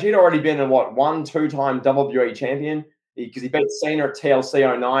this stage, he'd already been a 2-time WWE champion because he beat Cena at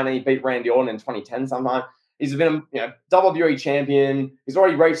TLC 09 and he beat Randy Orton in 2010 sometime. He's been a WWE champion. He's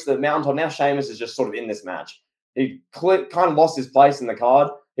already reached the mountaintop. Now Sheamus is just sort of in this match. He kind of lost his place in the card.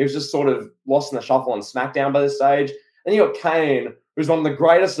 He was just sort of lost in the shuffle on SmackDown by this stage. Then you got Kane, who's one of the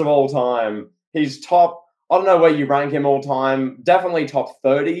greatest of all time. He's top, I don't know where you rank him all time, definitely top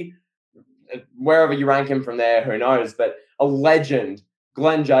 30. Wherever you rank him from there, who knows? But a legend,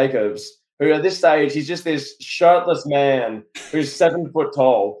 Glenn Jacobs, who at this stage, he's just this shirtless man who's 7 foot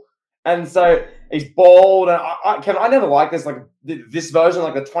tall. And so he's bald. And I never liked this, like this version,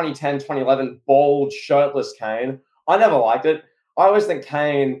 like the 2010, 2011 bald, shirtless Kane. I never liked it. I always think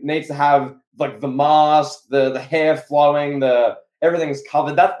Kane needs to have like the mask, the hair flowing, everything's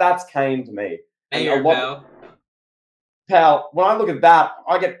covered. That's Kane to me. Pal, when I look at that,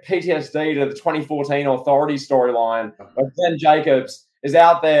 I get PTSD to the 2014 Authority storyline where Glenn Jacobs is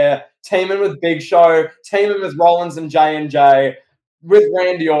out there teaming with Big Show, teaming with Rollins and J&J, with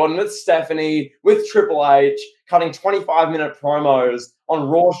Randy Orton, with Stephanie, with Triple H, cutting 25-minute promos on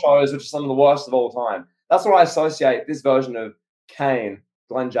Raw shows, which are some of the worst of all time. That's what I associate this version of Kane,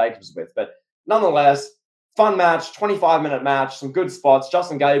 Glenn Jacobs with. But nonetheless, fun match, 25-minute match, some good spots.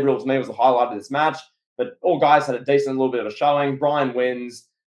 Justin Gabriel, to me, was the highlight of this match. But all guys had a decent little bit of a showing. Bryan wins.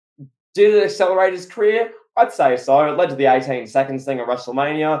 Did it accelerate his career? I'd say so. It led to the 18 seconds thing at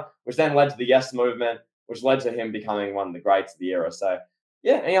WrestleMania, which then led to the Yes movement, which led to him becoming one of the greats of the era. So,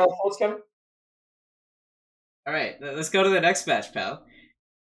 yeah, any other thoughts, Kevin? All right, let's go to the next match, pal.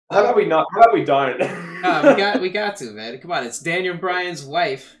 How about we not? How about we don't? We got to, man. Come on, it's Daniel Bryan's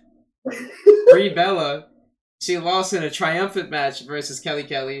wife, Brie Bella. She lost in a triumphant match versus Kelly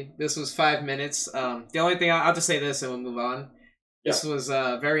Kelly. This was 5 minutes. The only thing I'll just say this, and we'll move on. This was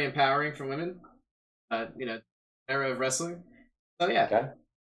very empowering for women. Era of wrestling. So yeah. Okay.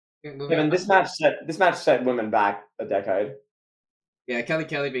 Kevin, this match set women back a decade. Yeah,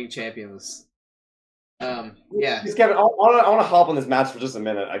 Kelly being champion was. Yeah. Kevin, I want to harp on this match for just a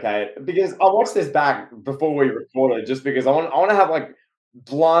minute, okay? Because I watched this back before we recorded, just because I want to have like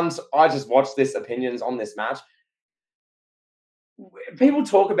blunt. I just watched this opinions on this match. People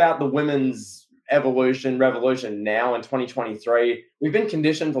talk about the women's revolution now in 2023. We've been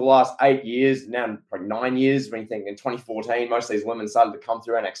conditioned for the last 8 years, now like 9 years. When you think in 2014, most of these women started to come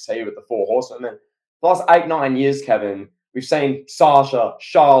through NXT with the Four Horsewomen. The last 8-9 years, Kevin, we've seen Sasha,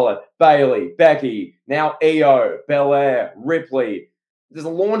 Charlotte, Bayley, Becky, now Io, Belair, Ripley. There's a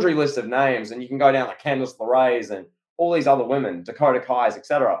laundry list of names, and you can go down like Candice LeRae's and all these other women, Dakota Kai's,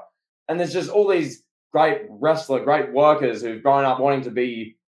 etc. And there's just all these great great workers who've grown up wanting to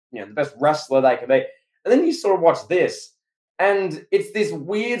be, the best wrestler they can be. And then you sort of watch this, and it's this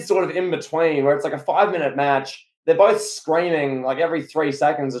weird sort of in between where it's like a 5-minute match. They're both screaming like every 3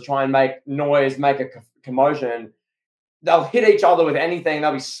 seconds to try and make noise, make a commotion. They'll hit each other with anything.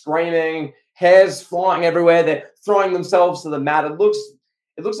 They'll be screaming, hairs flying everywhere. They're throwing themselves to the mat. It looks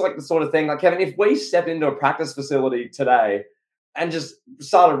like the sort of thing, like, Kevin, if we stepped into a practice facility today and just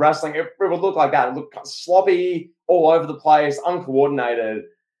started wrestling, it would look like that. It looked kind of sloppy, all over the place, uncoordinated,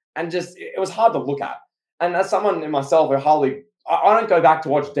 and just, it was hard to look at. And as someone in myself who I don't go back to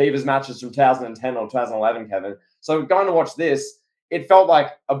watch Divas matches from 2010 or 2011, Kevin. So going to watch this, it felt like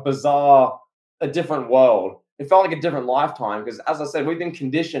a different world. It felt like a different lifetime because, as I said, we've been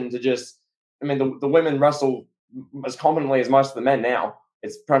conditioned to the women wrestle as competently as most of the men now.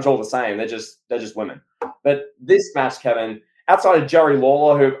 It's pretty much all the same. They're just women. But this match, Kevin, outside of Jerry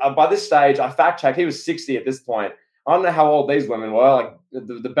Lawler, who by this stage, I fact-checked, he was 60 at this point. I don't know how old these women were. Like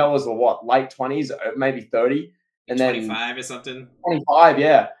the Bellas were what, late 20s, maybe 30, and 25 or something. 25,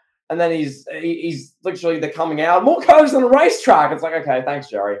 yeah. And then he's literally, they're coming out more curves than a racetrack. It's like, okay, thanks,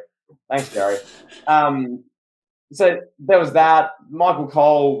 Jerry. So there was that. Michael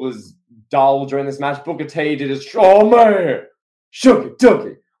Cole was dull during this match. Booker T did his shook it, took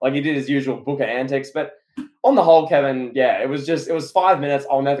it, like he did his usual Booker antics. But on the whole, Kevin, yeah, it was 5 minutes.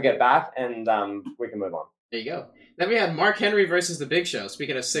 I'll never get back, and we can move on. There you go. Then we had Mark Henry versus The Big Show.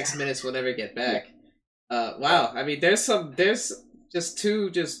 Speaking of 6 minutes, we'll never get back. Wow. I mean, there's just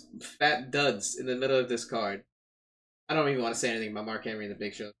two fat duds in the middle of this card. I don't even want to say anything about Mark Henry and The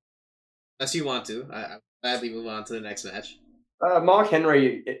Big Show. Unless you want to. I'll gladly move on to the next match. Mark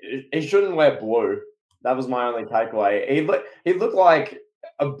Henry, he shouldn't wear blue. That was my only takeaway. He looked like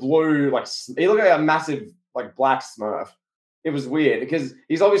a blue, he looked like a massive black Smurf. It was weird because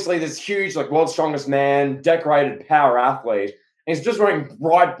he's obviously this huge world's strongest man, decorated power athlete, and he's just wearing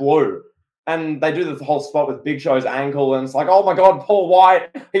bright blue. And they do the whole spot with Big Show's ankle, and it's like, oh my God, Paul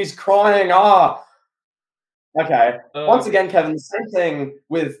White, he's crying. Okay. Once again, Kevin, the same thing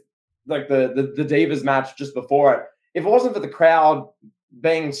with the Divas match just before it. If it wasn't for the crowd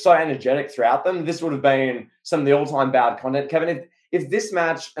being so energetic throughout them, this would have been some of the all-time bad content. Kevin, if this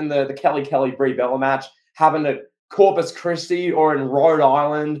match and the Kelly Brie Bella match happened at Corpus Christi or in Rhode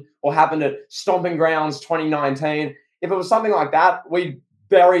Island or happened at Stomping Grounds 2019, if it was something like that, we'd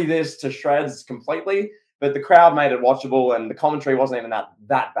bury this to shreds completely. But the crowd made it watchable, and the commentary wasn't even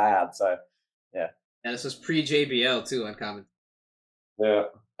that bad. So, yeah. And this was pre-JBL, too, on commentary. Yeah.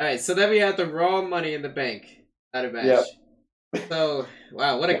 All right, so then we had the Raw Money in the Bank match. Yep. So,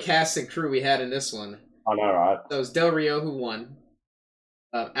 wow, what a cast and crew we had in this one. I know, right? So it was Del Rio who won.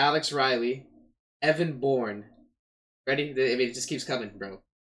 Alex Riley. Evan Bourne. Ready? I mean, it just keeps coming, bro.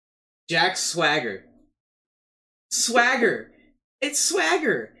 Jack Swagger. Swagger! It's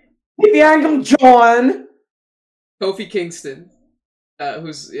Swagger! Hit the ankle, John! Kofi Kingston.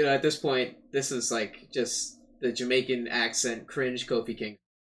 Who's, at this point, this is just the Jamaican accent cringe Kofi Kingston.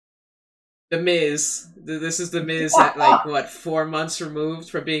 The Miz. This is The Miz at 4 months removed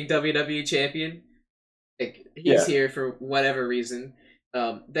from being WWE champion. He's here for whatever reason.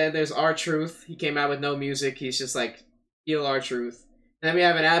 Then there's R-Truth. He came out with no music. He's just heel R-Truth. And then we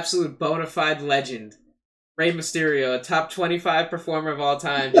have an absolute bona fide legend. Rey Mysterio, a top 25 performer of all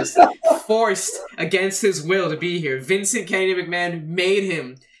time, just forced against his will to be here. Vincent Kennedy McMahon made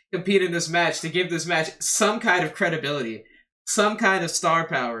him compete in this match to give this match some kind of credibility, some kind of star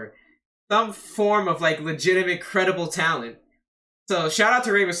power, some form of legitimate credible talent So shout out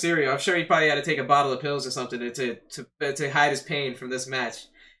to Rey Mysterio. I'm sure he probably had to take a bottle of pills or something to hide his pain from this match.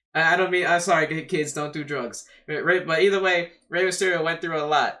 I don't mean, I'm sorry, kids, don't do drugs. But either way, Rey Mysterio went through a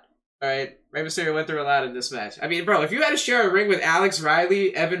lot. All right, Rey Mysterio went through a lot in this match. I mean, bro, if you had to share a ring with Alex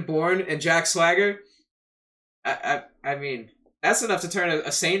Riley, Evan Bourne, and Jack Swagger, I mean, that's enough to turn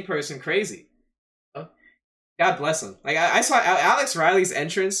a sane person crazy. God bless him. Like I saw Alex Riley's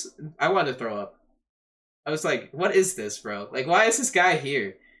entrance, I wanted to throw up. I was like, what is this, bro? Like, why is this guy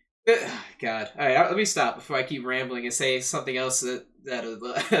here? God. All right, let me stop before I keep rambling and say something else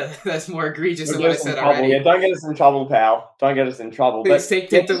that's more egregious than what I said already. Yeah, don't get us in trouble, pal. Don't get us in trouble. Please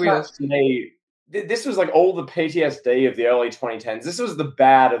take the wheel. To me, this was like all the PTSD of the early 2010s. This was the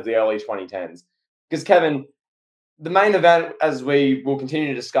bad of the early 2010s. Because, Kevin, the main event, as we will continue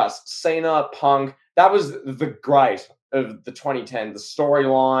to discuss, Cena, Punk, that was the great of the 2010s. The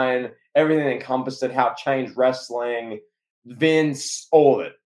storyline, everything that encompassed it, how it changed wrestling, Vince, all of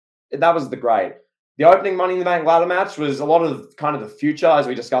it. That was the great. The opening Money in the Bank ladder match was a lot of kind of the future, as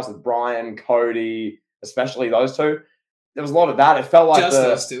we discussed with Bryan, Cody, especially those two. There was a lot of that. It felt like just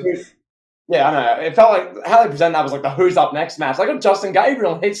those two. Yeah, I know. It felt like how they presented that was like the Who's Up Next match. Like got Justin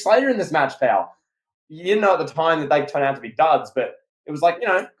Gabriel and Heath Slater in this match, pal. You didn't know at the time that they turned out to be duds, but it was like,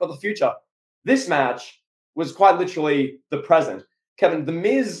 got the future. This match was quite literally the present. Kevin, The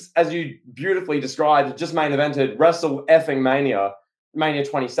Miz, as you beautifully described, just main evented Wrestle effing Mania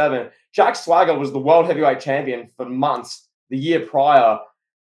 27. Jack Swagger was the World Heavyweight Champion for months the year prior.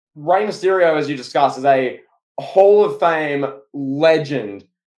 Rey Mysterio, as you discussed, is a Hall of Fame legend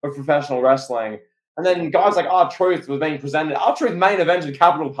of professional wrestling. And then guys like R-Truth was being presented. R-Truth main evented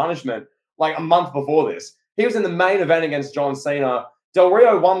Capital Punishment like a month before this. He was in the main event against John Cena. Del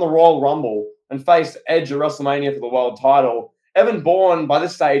Rio won the Royal Rumble and faced Edge at WrestleMania for the world title. Evan Bourne, by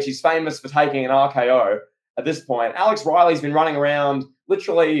this stage, he's famous for taking an RKO at this point. Alex Riley's been running around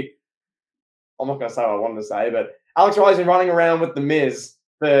literally, I'm not going to say what I wanted to say, but Alex Riley's been running around with The Miz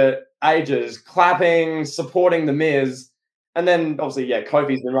for ages, clapping, supporting The Miz. And then, obviously,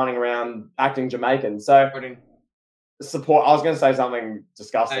 Kofi's been running around acting Jamaican. So, support, I was going to say something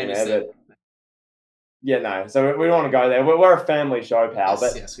disgusting there, but yeah, no. So we don't want to go there. We're a family show, pal.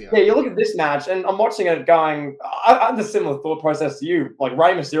 Yes, we are. Yeah, you look at this match, and I'm watching it going, I have a similar thought process to you. Like,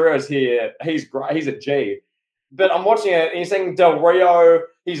 Rey Mysterio's here. He's great. He's a G. But I'm watching it, and you're seeing Del Rio.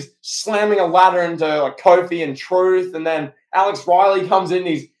 He's slamming a ladder into like Kofi and Truth. And then Alex Riley comes in.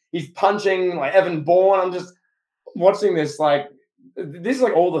 He's punching like Evan Bourne. I'm just watching this this is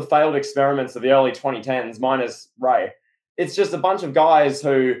like all the failed experiments of the early 2010s minus Ray. It's just a bunch of guys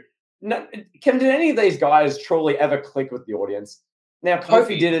who... No, Kevin, did any of these guys truly ever click with the audience? Now,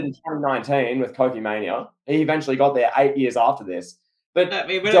 Kofi did it in 2019 with Kofi Mania. He eventually got there 8 years after this. But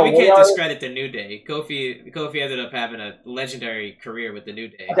we can't discredit the New Day. Kofi ended up having a legendary career with the New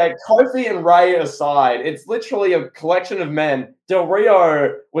Day. Okay, Kofi and Ray aside, it's literally a collection of men. Del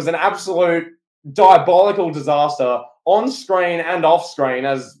Rio was an absolute diabolical disaster on screen and off screen,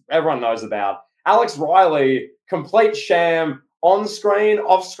 as everyone knows about. Alex Riley, complete sham. On screen,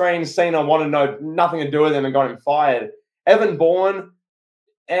 off screen, Cena wanted nothing to do with him and got him fired. Evan Bourne,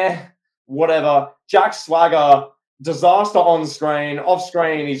 whatever. Jack Swagger, disaster on screen. Off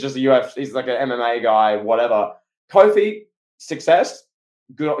screen, he's just he's like an MMA guy, whatever. Kofi, success.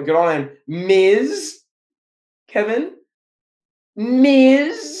 Good on him. Miz, Kevin.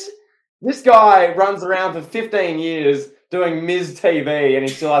 Miz. This guy runs around for 15 years doing Miz TV and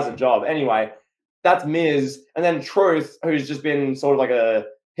he still has a job. Anyway, that's Miz. And then Truth, who's just been sort of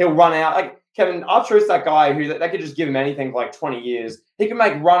he'll run out. Like, Kevin, R-Truth's that guy who they could just give him anything for like 20 years. He could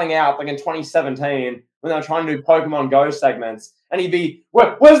make running out like in 2017 when they were trying to do Pokemon Go segments. And he'd be,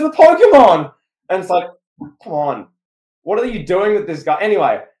 where's the Pokemon? And it's like, come on. What are you doing with this guy?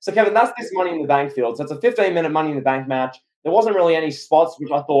 Anyway, so Kevin, that's this Money in the Bank field. So it's a 15-minute Money in the Bank match. There wasn't really any spots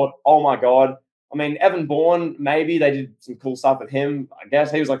which I thought, oh my God. I mean, Evan Bourne, maybe they did some cool stuff with him. I guess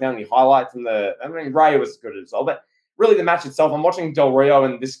he was like the only highlight from Ray was good as well. But really the match itself, I'm watching Del Rio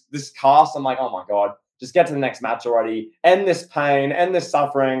and this cast. I'm like, oh my God, just get to the next match already. End this pain, end this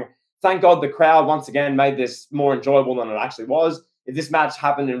suffering. Thank God the crowd once again made this more enjoyable than it actually was. If this match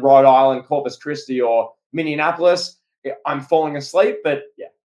happened in Rhode Island, Corpus Christi, or Minneapolis, I'm falling asleep. But yeah,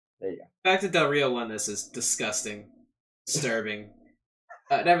 there you go. The fact that Del Rio won this is disgusting, disturbing.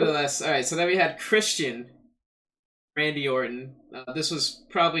 Nevertheless, all right, so then we had Christian, Randy Orton. This was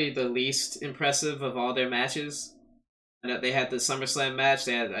probably the least impressive of all their matches. And they had the SummerSlam match.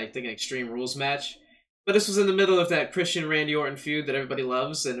 They had, I think, an Extreme Rules match. But this was in the middle of that Christian-Randy Orton feud that everybody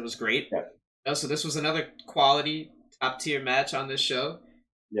loves, and it was great. Yeah. So this was another quality, top-tier match on this show.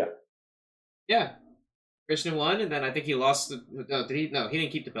 Yeah. Yeah. Christian won, and then I think he lost the. No, did he? No, he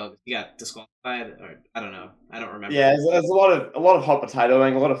didn't keep the belt. He got disqualified, or I don't know. I don't remember. Yeah, there's a lot of hot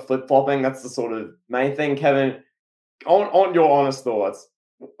potatoing, a lot of flip flopping. That's the sort of main thing, Kevin. On your honest thoughts,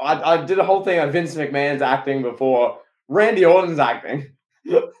 I did a whole thing on Vince McMahon's acting before Randy Orton's acting.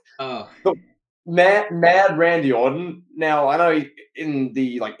 Oh, Mad Randy Orton. Now I know in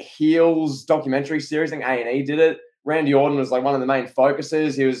the like Heels documentary series, I think A&E did it. Randy Orton was like one of the main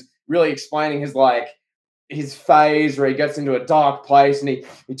focuses. He was really explaining his phase where he gets into a dark place and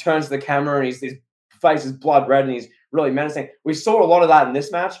he turns to the camera and his face is blood red and he's really menacing. We saw a lot of that in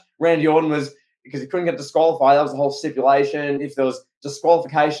this match. Randy Orton was because he couldn't get disqualified. That was the whole stipulation. If there was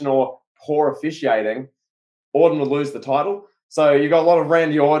disqualification or poor officiating, Orton would lose the title. So you got a lot of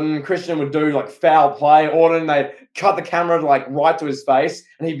Randy Orton. Christian would do like foul play. Orton, they'd cut the camera like right to his face,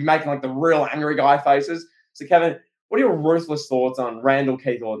 and he'd be making like the real angry guy faces. So Kevin, what are your ruthless thoughts on Randall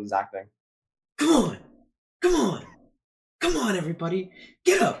Keith Orton's acting? come on, come on, come on, everybody,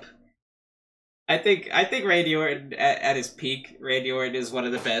 get up! I think Randy Orton at his peak, Randy Orton is one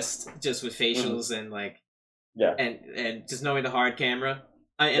of the best, just with facials and like Yeah. and just knowing the hard camera.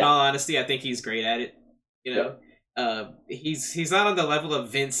 In all honesty, I think he's great at it. You know, he's not on the level of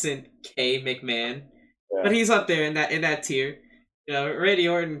Vincent K. McMahon, but he's up there in that tier. You know, Randy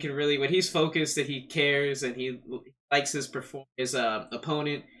Orton can really, when he's focused and he cares and he likes his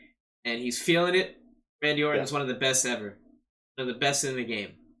opponent and he's feeling it. Randy Orton is one of the best ever, one of the best in the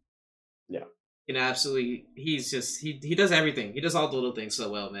game. Yeah. You know, absolutely. He's just he does everything. He does all the little things so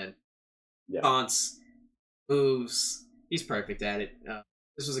well, man. Yeah. Taunts, moves. He's perfect at it.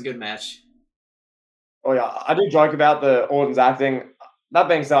 This was a good match. Oh yeah, I do joke about the Orton's acting. That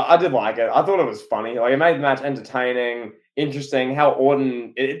being said, I did like it. I thought it was funny. Like it made the match entertaining, interesting. How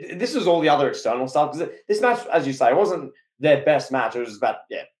Orton, this was all the other external stuff because this match, as you say, it wasn't their best match. It was about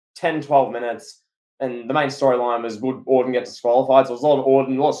 10, 12 minutes, and the main storyline was would Orton get disqualified. So it was a lot of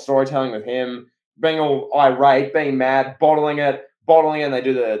Orton, a lot of storytelling with him being all irate, being mad, bottling it, and they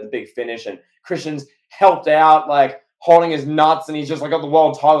do the big finish. And Christian's helped out, like holding his nuts, and he's just like got the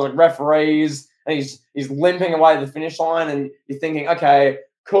world title, like referees. And he's limping away to the finish line, and you're thinking, okay,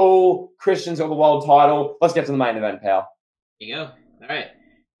 cool, Christian's got the world title. Let's get to the main event, pal. There you go. All right.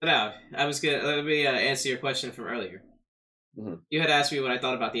 So now, let me answer your question from earlier. Mm-hmm. You had asked me what I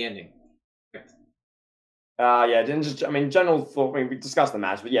thought about the ending. Correct. General thought. We discussed the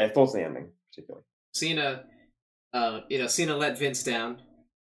match, but yeah, thoughts on the ending particularly. Cena let Vince down.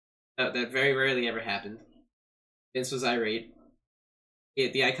 That very rarely ever happened. Vince was irate.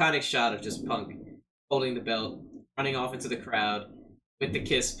 The iconic shot of just Punk holding the belt, running off into the crowd with the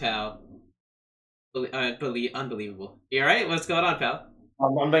kiss, pal. Unbelievable. You alright? What's going on, pal?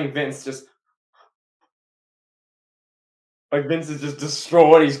 I'm being Vince just like Vince is just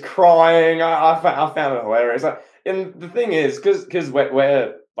distraught. He's crying. I found it hilarious. And the thing is, because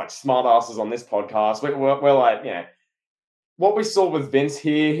we're like smartasses on this podcast, we're like, you know, what we saw with Vince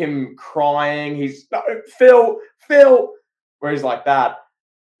here, him crying. He's no, Phil, where he's like that.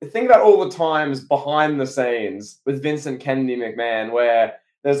 Think about all the times behind the scenes with Vincent Kennedy McMahon where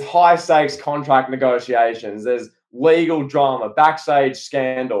there's high stakes contract negotiations, there's legal drama, backstage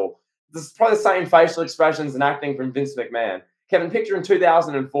scandal. There's probably the same facial expressions and acting from Vince McMahon. Kevin, picture in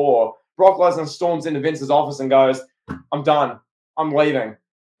 2004, Brock Lesnar storms into Vince's office and goes, I'm done. I'm leaving.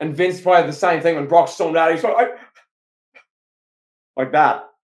 And Vince probably the same thing when Brock stormed out. He's like that.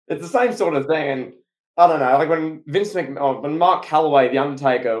 It's the same sort of thing. And I don't know, like when Mark Calloway, The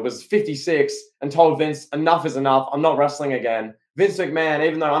Undertaker, was 56 and told Vince, enough is enough, I'm not wrestling again. Vince McMahon,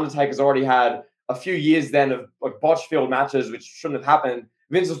 even though Undertaker's already had a few years then of like botch field matches, which shouldn't have happened,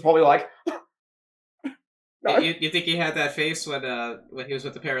 Vince was probably like, no. You think he had that face when he was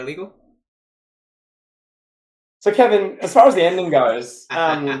with the paralegal? So Kevin, as far as the ending goes,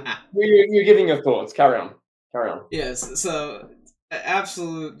 you're giving your thoughts. Carry on. Yes, so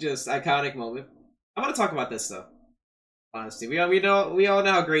absolute just iconic moment. I want to talk about this though. Honestly, we all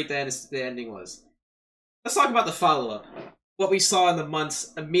know how great the ending was. Let's talk about the follow-up. What we saw in the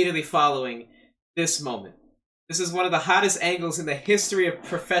months immediately following this moment. This is one of the hottest angles in the history of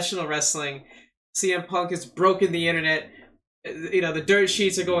professional wrestling. CM Punk has broken the internet. You know, the dirt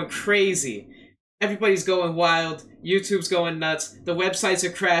sheets are going crazy. Everybody's going wild. YouTube's going nuts. The websites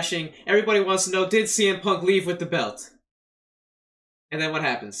are crashing. Everybody wants to know, did CM Punk leave with the belt? And then what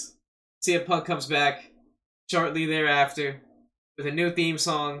happens? CM Punk comes back shortly thereafter with a new theme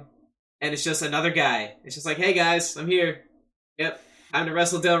song, and it's just another guy. It's just like, hey guys, I'm here. Yep, I'm to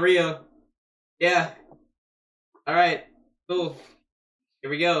wrestle Del Rio. Yeah. Alright, cool. Here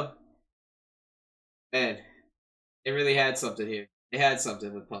we go. Man, they really had something here. They had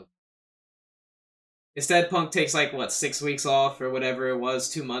something with Punk. Instead, Punk takes like what 6 weeks off or whatever it was,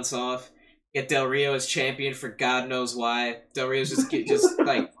 2 months off. Get Del Rio as champion for God knows why. Del Rio's just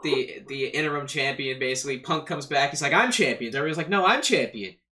like the interim champion basically. Punk comes back, he's like, I'm champion. Del Rio's like, no, I'm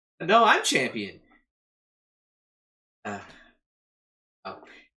champion. No, I'm champion. Oh,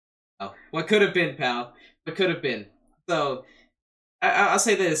 oh, what could have been, pal? What could have been? So I'll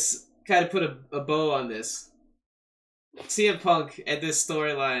say this, kind of put a bow on this. CM Punk and this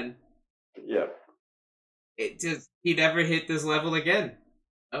storyline, Yeah. he never hit this level again.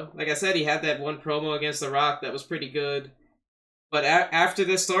 Oh, like I said, he had that one promo against The Rock that was pretty good. But after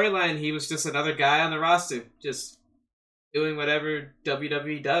this storyline, he was just another guy on the roster, just doing whatever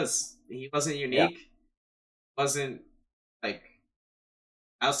WWE does. He wasn't unique, wasn't like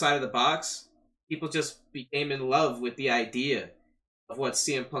outside of the box. People just became in love with the idea of what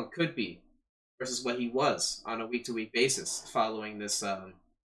CM Punk could be versus what he was on a week-to-week basis following this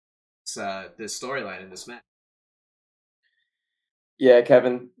this storyline in this match. Yeah,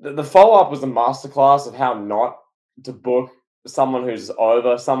 Kevin. The follow-up was a masterclass of how not to book someone who's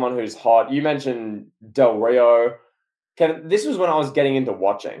over, someone who's hot. You mentioned Del Rio. Kevin, this was when I was getting into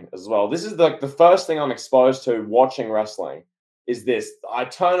watching as well. This is like the first thing I'm exposed to watching wrestling is this. I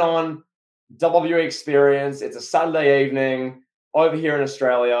turn on WWE Experience. It's a Saturday evening over here in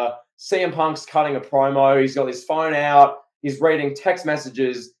Australia. CM Punk's cutting a promo. He's got his phone out. He's reading text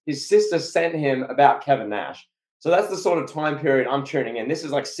messages his sister sent him about Kevin Nash. So that's the sort of time period I'm tuning in. This is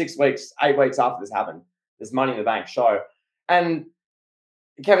like 6 weeks, 8 weeks after this happened, this Money in the Bank show. And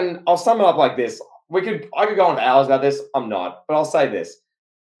Kevin, I'll sum it up like this. I could go on for hours about this. I'm not, but I'll say this.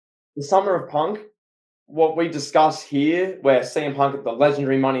 The Summer of Punk, what we discuss here, where CM Punk at the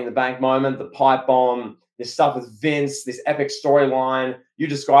legendary Money in the Bank moment, the pipe bomb, this stuff with Vince, this epic storyline, you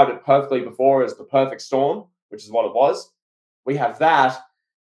described it perfectly before as the perfect storm, which is what it was. We have that.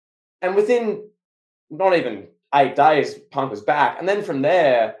 And within not even 8 days, Punk was back. And then from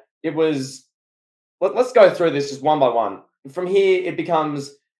there, it was, let's go through this just one by one. From here, it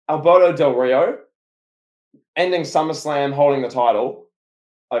becomes Alberto Del Rio ending SummerSlam holding the title.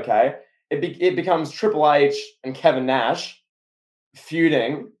 Okay. It becomes Triple H and Kevin Nash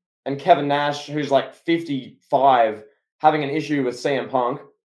feuding, and Kevin Nash, who's like 55, having an issue with CM Punk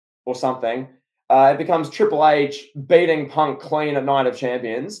or something. It becomes Triple H beating Punk clean at Night of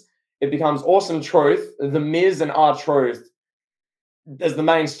Champions. It becomes Awesome Truth, The Miz and R-Truth as the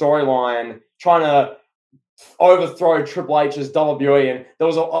main storyline, trying to overthrow Triple H's WWE. And there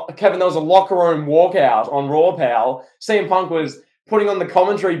was a locker room walkout on Raw, pal. CM Punk was putting on the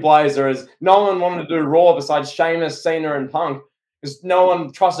commentary blazer as no one wanted to do Raw besides Sheamus, Cena, and Punk because no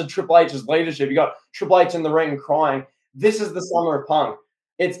one trusted Triple H's leadership. You got Triple H in the ring crying. This is the Summer of Punk.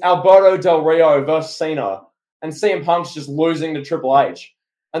 It's Alberto Del Rio versus Cena, and CM Punk's just losing to Triple H.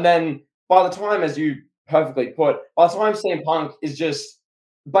 And then by the time, as you perfectly put, by the time CM Punk is just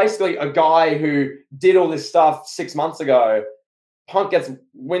basically a guy who did all this stuff 6 months ago, Punk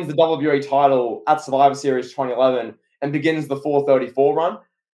wins the WWE title at Survivor Series 2011 and begins the 434 run.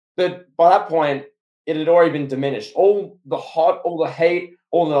 But by that point, it had already been diminished. All the hate,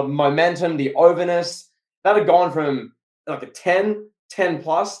 all the momentum, the overness, that had gone from like a 10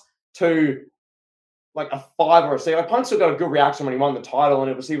 plus to like a 5 or a 6. Like Punk still got a good reaction when he won the title, and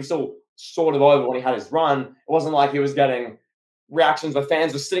he was still sort of over when he had his run. It wasn't like he was getting reactions where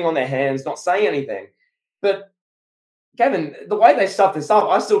fans were sitting on their hands, not saying anything. But Kevin, the way they stuffed this up,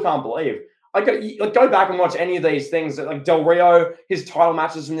 I still can't believe. Go back and watch any of these things, like Del Rio, his title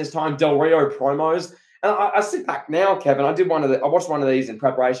matches from this time, Del Rio promos. And I sit back now, Kevin. I watched one of these in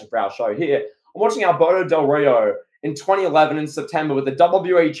preparation for our show here. I'm watching Alberto Del Rio in 2011 in September with the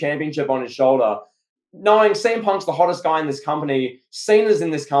WWE Championship on his shoulder, knowing CM Punk's the hottest guy in this company, Cena's in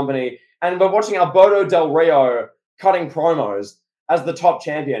this company, and we're watching Alberto Del Rio cutting promos as the top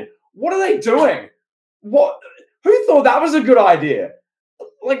champion. What are they doing? Who thought that was a good idea?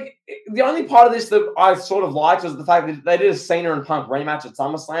 Like, the only part of this that I sort of liked was the fact that they did a Cena and Punk rematch at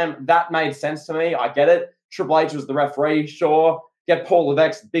SummerSlam. That made sense to me. I get it. Triple H was the referee, sure. Get Paul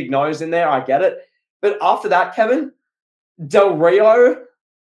Levesque's big nose in there. I get it. But after that, Kevin, Del Rio,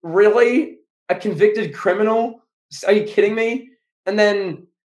 really? A convicted criminal? Are you kidding me? And then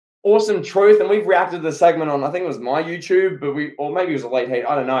Awesome Truth, and we've reacted to the segment on, I think it was my YouTube, or maybe it was a late hate,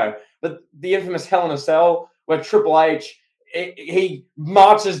 I don't know. But the infamous Hell in a Cell, where Triple H, he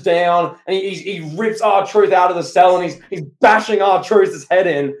marches down and he rips R-Truth out of the cell, and he's bashing R-Truth's head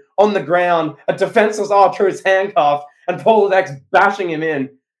in on the ground, a defenseless R-Truth's handcuffed, and Paul Levesque bashing him in.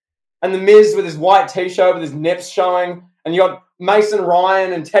 And the Miz with his white t-shirt with his nips showing, and you got Mason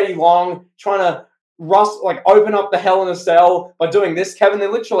Ryan and Teddy Long trying to open up the Hell in a Cell by doing this, Kevin.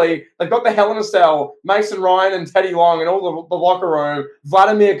 They've got the Hell in a Cell, Mason Ryan and Teddy Long and all the locker room,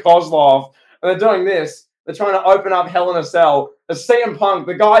 Vladimir Kozlov, and they're doing this. They're trying to open up Hell in a Cell as CM Punk,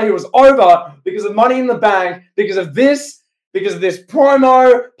 the guy who was over because of Money in the Bank, because of this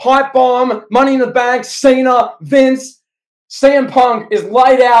promo, pipe bomb, Money in the Bank, Cena, Vince. CM Punk is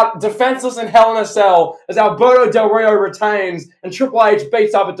laid out defenseless in Hell in a Cell as Alberto Del Rio retains and Triple H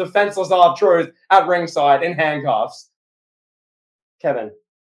beats up a defenseless R-Truth at ringside in handcuffs. Kevin.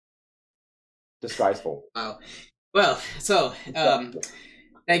 Disgraceful. Wow. Well, so,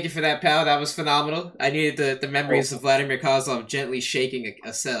 thank you for that, pal. That was phenomenal. I needed the memories of Vladimir Kozlov gently shaking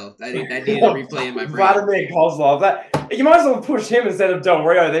a cell. I needed a replay in my brain. Vladimir Kozlov. You might as well push him instead of Del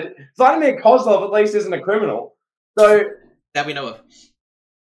Rio. Vladimir Kozlov at least isn't a criminal. So... that we know of.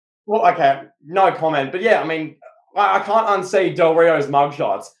 Well, okay, no comment. But yeah, I mean, I can't unsee Del Rio's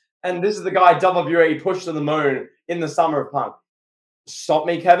mugshots. And this is the guy WWE pushed to the moon in the summer of Punk. Stop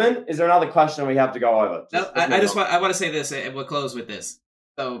me, Kevin. Is there another question we have to go over? I want to say this, and we'll close with this.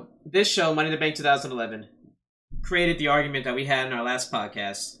 So this show, Money in the Bank 2011, created the argument that we had in our last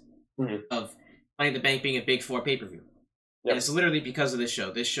podcast of Money in the Bank being a Big Four pay-per-view. Yep. And it's literally because of this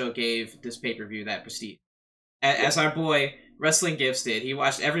show. This show gave this pay-per-view that prestige. As our boy Wrestling Gifts did, he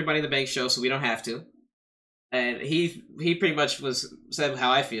watched every Money in the Bank show, so we don't have to. And he pretty much said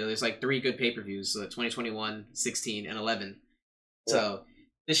how I feel. There's like 3 good pay-per-views: 2021, 16, and 11. Yeah. So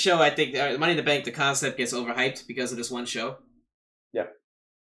this show, I think, Money in the Bank, the concept gets overhyped because of this one show. Yeah,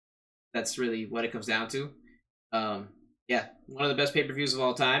 that's really what it comes down to. Yeah, one of the best pay-per-views of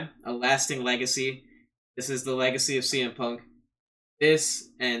all time, a lasting legacy. This is the legacy of CM Punk. This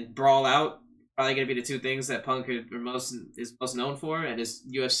and Brawl Out. Probably going to be the 2 things that Punk is most known for, and his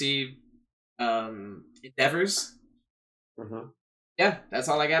UFC endeavors. Mm-hmm. Yeah, that's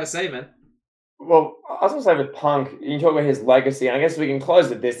all I got to say, man. Well, I was going to say with Punk, you talk about his legacy, and I guess we can close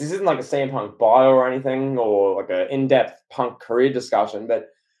with this. This isn't like a CM Punk bio or anything, or like an in-depth Punk career discussion, but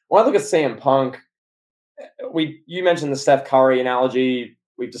when I look at CM Punk, you mentioned the Steph Curry analogy.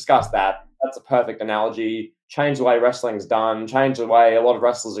 We've discussed that. That's a perfect analogy. Change the way wrestling's done. Change the way a lot of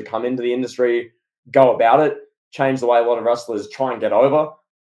wrestlers who come into the industry go about it. Change the way a lot of wrestlers try and get over.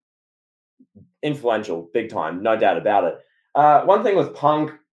 Influential, big time, no doubt about it. One thing with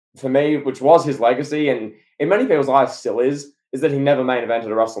Punk, for me, which was his legacy, and in many people's eyes still is that he never main evented a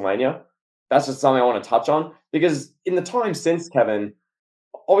WrestleMania. That's just something I want to touch on. Because in the time since, Kevin,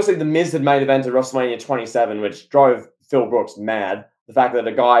 obviously The Miz had main evented WrestleMania 27, which drove Phil Brooks mad. The fact that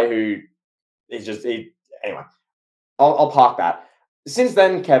a guy who is just... Anyway, I'll park that. Since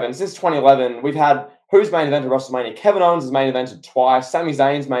then, Kevin, since 2011, we've had who's main evented WrestleMania? Kevin Owens has main evented twice. Sami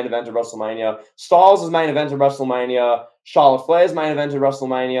Zayn's main evented WrestleMania. Styles has main evented WrestleMania. Charlotte Flair's main evented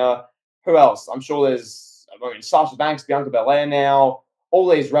WrestleMania. Who else? I'm sure there's, Sasha Banks, Bianca Belair now. All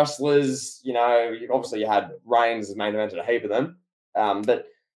these wrestlers, obviously you had Reigns as main evented a heap of them. But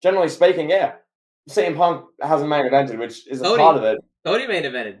generally speaking, yeah, CM Punk hasn't main evented, which is a part of it. Cody main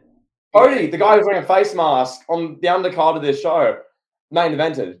evented. Cody, the guy who's wearing a face mask on the undercard of this show, main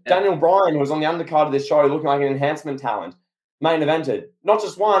evented. Yeah. Daniel Bryan, who was on the undercard of this show looking like an enhancement talent, main evented. Not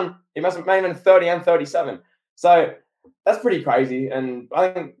just one, he must have main evented 30 and 37. So that's pretty crazy. And I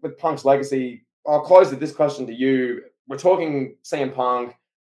think with Punk's legacy, I'll close with this question to you. We're talking CM Punk.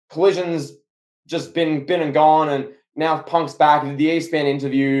 Collision's just been and gone, and now Punk's back. He did the ESPN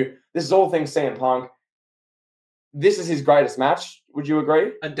interview. This is all things CM Punk. This is his greatest match. Would you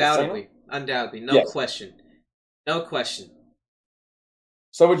agree? Undoubtedly. No question. No question.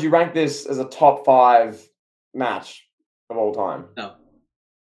 So would you rank this as a top 5 match of all time? No,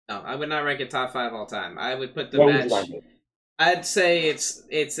 I would not rank it top 5 all time. I would put the match... Would you rank it? I'd say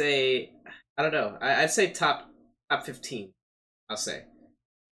it's a... I don't know. I'd say top 15. I'll say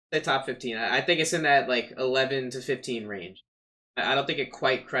top 15. I think it's in that like 11 to 15 range. I don't think it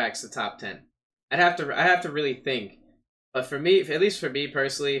quite cracks the top 10. I have to really think. But for me, at least for me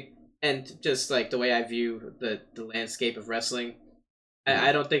personally, and just like the way I view the landscape of wrestling,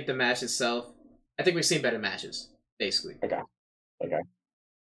 I don't think the match itself. I think we've seen better matches, basically. Okay.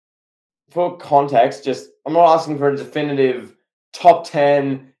 For context, I'm not asking for a definitive top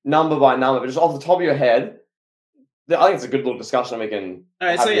 10 number by number, but just off the top of your head, I think it's a good little discussion we can. All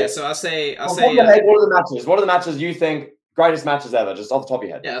right, so I'll say. Off the top of your head, what are the matches? What are the matches you think greatest matches ever? Just off the top of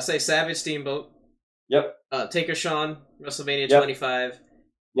your head. Yeah, I'll say Savage Steamboat. Yep. Taker Shawn, WrestleMania 25.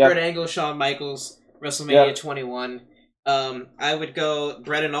 Yep. Kurt Angle, Shawn Michaels, WrestleMania 21. I would go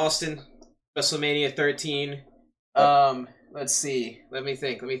Bret and Austin, WrestleMania 13. Let's see. Let me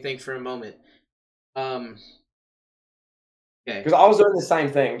think for a moment. Okay. Because I was doing the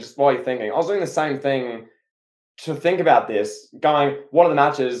same thing, just while you're thinking. I was doing the same thing to think about this, going, what are the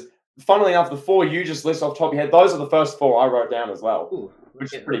matches? Funnily enough, the 4 you just list off the top of your head, those are the first 4 I wrote down as well, Ooh,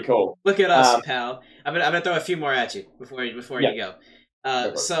 which is pretty cool. Look at us, pal. I'm gonna throw a few more at you before Yeah. you go. Go for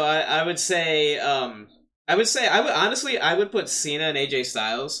it. So I would say I would put Cena and AJ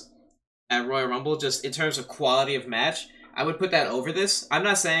Styles at Royal Rumble just in terms of quality of match. I would put that over this. I'm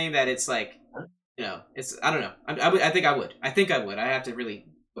not saying that it's like, it's, I don't know. I think I would. I have to really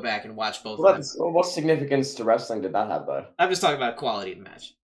go back and watch both of them. What significance to wrestling did that have, though? I'm just talking about quality of the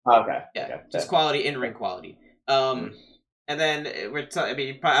match. Okay. Yeah, Okay. just quality, in-ring quality. And then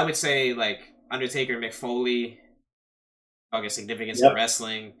I would say like Undertaker, Mick Foley. Talking significance in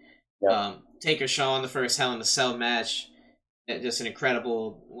wrestling. Yep. Taker Shawn, the first Hell in a Cell match. Just an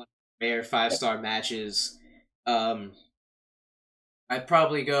incredible, one rare 5-star matches. I'd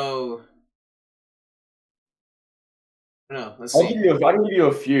probably go. No, let's see. I can give you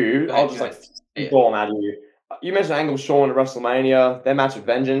a few. Go I'll ahead, just throw them at you. You mentioned Angle Shawn at WrestleMania. Their match of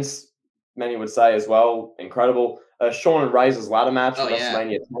vengeance, many would say as well, incredible. Shawn and Razor's ladder match at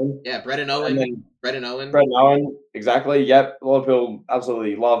WrestleMania 10. Yeah, Bret and Owen. Bret and Owen, exactly. Yep, a lot of people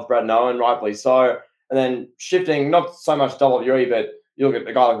absolutely love Bret and Owen, rightfully so. And then shifting, not so much WWE, but you look at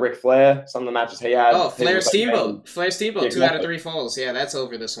a guy like Ric Flair. Some of the matches he had. Oh, Flair Steamboat. Flair Steamboat. Exactly. 2 out of 3 falls. Yeah, that's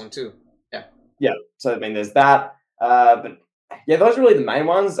over this one too. Yeah. Yeah. So I mean, there's that. But yeah, those are really the main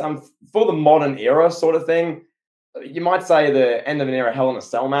ones. For the modern era sort of thing, you might say the end of an era Hell in a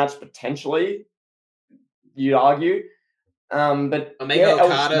Cell match potentially. You'd argue, but Omega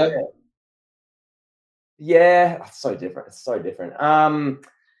Okada. Yeah, it's so different. It's so different.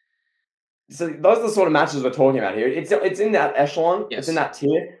 So those are the sort of matches we're talking about here. It's in that echelon. Yes. It's in that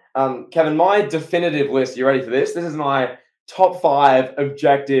tier. Kevin, my definitive list. You ready for this? This is my top 5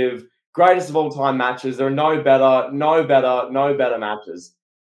 objective greatest of all time matches. There are no better matches.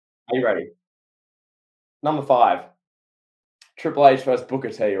 Are you ready? Number 5, Triple H versus Booker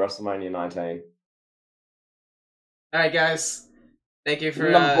T, WrestleMania 19. All right, guys. Thank you for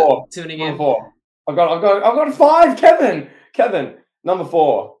Number 4. tuning Number in. 4. I've got 5, Kevin. Number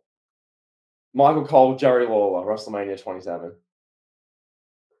 4. Michael Cole, Jerry Lawler, WrestleMania 27.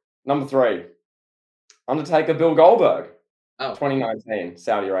 Number 3. Undertaker, Bill Goldberg. 2019,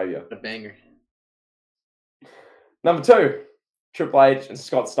 Saudi Arabia. What a banger. Number 2, Triple H and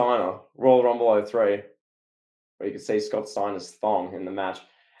Scott Steiner, Royal Rumble 03, where you can see Scott Steiner's thong in the match.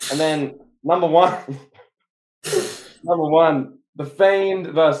 And then number 1, The Fiend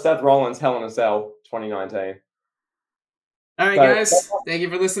versus Seth Rollins, Hell in a Cell, 2019. All right, guys. Thank you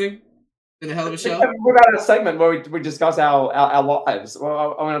for listening. Been a hell of a show. What about our segment where we discuss our lives?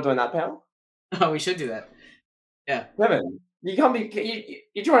 Well, are we not doing that, pal? Oh, we should do that. Yeah. Kevin, you can't be.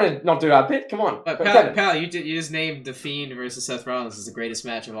 You're trying to not do our bit. Come on. But pal, you just named The Fiend versus Seth Rollins as the greatest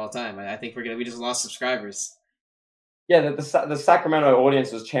match of all time. I think we just lost subscribers. Yeah, the Sacramento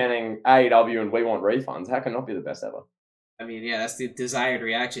audience was chanting AEW and we want refunds. How can it not be the best ever? I mean, yeah, that's the desired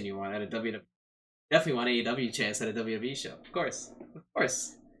reaction you want at a WWE. Definitely want AEW chants at a WWE show. Of course.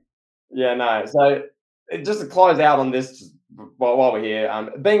 Yeah, no. So just to close out on this, while we're here,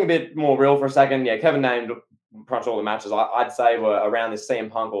 being a bit more real for a second. Yeah, Kevin named pretty much all the matches I'd say were around this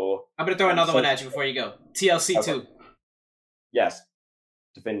CM Punk or. I'm gonna throw another one at you before you go. TLC 2. Yes,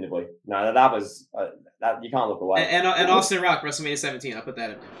 definitively. No, that was that you can't look away. And Austin Rock, WrestleMania 17. I'll put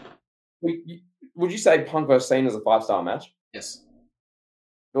that in. Would you say Punk versus Cena is a 5-star match? Yes.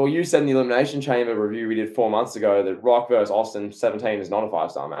 Well, you said in the Elimination Chamber review we did 4 months ago that Rock versus Austin 17 is not a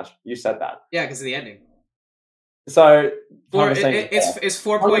 5-star match. You said that. Yeah, because of the ending. So it's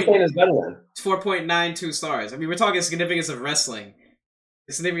 4.92 stars. I mean, we're talking significance of wrestling.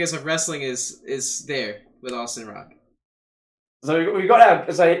 The significance of wrestling is there with Austin Rock. So we got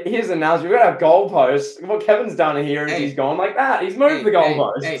our. So here's the analogy. We got our goalposts. What Kevin's done here is he's gone like that. He's moved the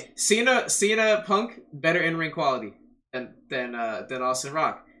goalpost. Hey, Cena Punk better in ring quality than Austin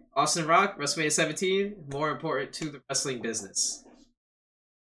Rock. Austin Rock, WrestleMania 17, more important to the wrestling business.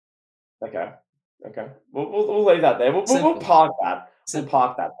 Okay. We'll leave that there. We'll park that. We'll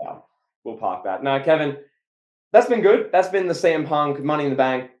park that now. We'll park that. No, Kevin, that's been good. That's been the CM Punk Money in the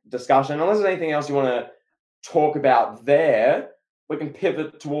Bank discussion. Unless there's anything else you want to talk about there, we can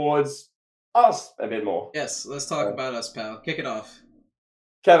pivot towards us a bit more. Yes, let's talk about us, pal. Kick it off.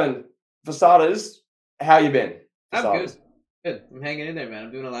 Kevin, for starters, how you been? I'm good. I'm hanging in there, man.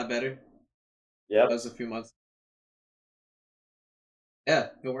 I'm doing a lot better. Yeah. That was a few months. Yeah,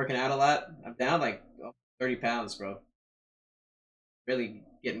 been working out a lot. I'm down like 30 pounds, bro. Really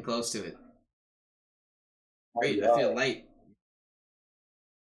getting close to it. Great, I feel light.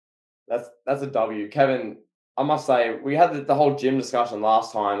 That's a W. Kevin, I must say, we had the whole gym discussion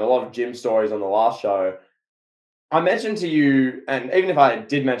last time, a lot of gym stories on the last show. I mentioned to you, and even if I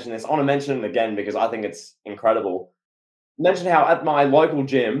did mention this, I want to mention it again because I think it's incredible. Mention how at my local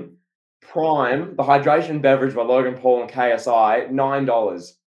gym, Prime, the hydration beverage by Logan Paul and KSI,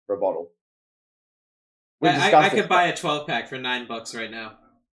 $9 for a bottle. We I discussed could this. buy a 12-pack for $9 right now.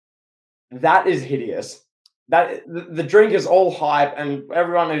 That is hideous. That the drink is all hype, and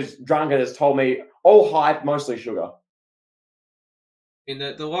everyone who's drunk it has told me all hype, mostly sugar. I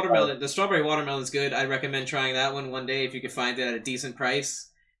mean, the watermelon, the strawberry watermelon is good. I recommend trying that one day if you can find it at a decent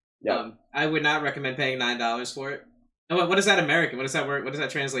price. Yeah. I would not recommend paying $9 for it. And what is that American? What does that work? What does that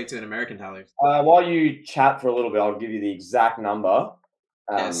translate to in American dollars? While you chat for a little bit, I'll give you the exact number.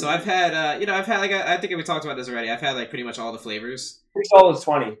 Yeah, so I've had, I've had like I think we talked about this already. I've had like pretty much all the flavors.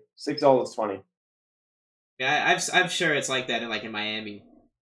 $6.20. $6.20. Yeah, I'm sure it's like that in Miami.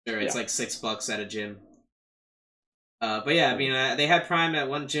 Sure, it's like $6 at a gym. But yeah, I mean, they had Prime at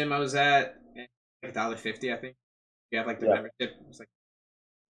one gym I was at, like $1.50, I think. You have like the membership. It's like,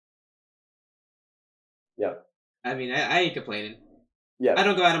 yeah. I mean, I ain't complaining. Yeah. I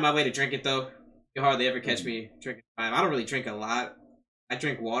don't go out of my way to drink it though. You hardly ever catch me drinking Prime. I don't really drink a lot. I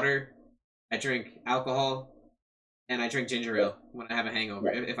drink water, I drink alcohol, and I drink ginger ale when I have a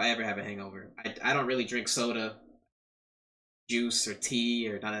hangover. If I ever have a hangover, I don't really drink soda, juice, or tea,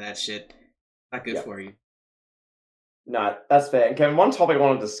 or none of that shit. Not good for you. No, that's fair. And Kevin, one topic I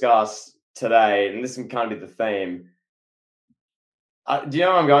want to discuss today, and this can kind of be the theme. Do you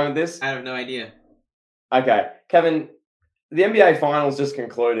know where I'm going with this? I have no idea. Okay, Kevin, the NBA Finals just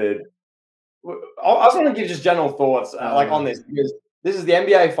concluded. I just want to give just general thoughts on this, because this is the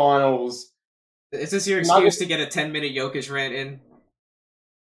NBA Finals. Is this your excuse to get a 10-minute Jokic rant in?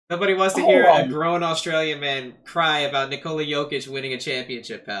 Nobody wants to hear a grown Australian man cry about Nikola Jokic winning a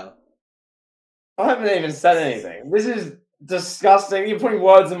championship, pal. I haven't even said anything. This is disgusting. You're putting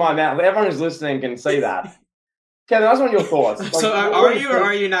words in my mouth. Everyone who's listening can see that. Kevin, I just want your thoughts. So are you or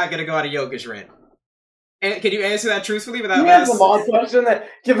are you not going to go on a Jokic rant? And can you answer that truthfully without answer my question?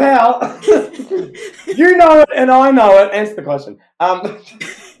 Javel, you know it and I know it. Answer the question.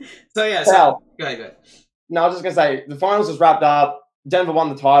 So yeah, go ahead. No, I was just going to say, the finals is wrapped up. Denver won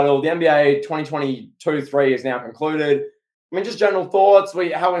the title. The NBA 2022-3 is now concluded. I mean, just general thoughts.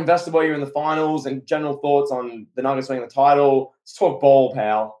 How invested were you in the finals, and general thoughts on the Nuggets winning the title? Let's talk ball,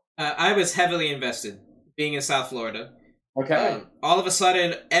 pal. I was heavily invested, being in South Florida. Okay. All of a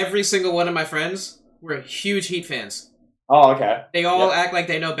sudden, every single one of my friends were huge Heat fans. Oh, okay. They all act like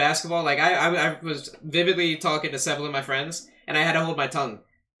they know basketball. Like I was vividly talking to several of my friends, and I had to hold my tongue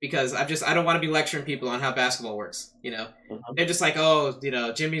because I don't want to be lecturing people on how basketball works. You know, they're just like, oh,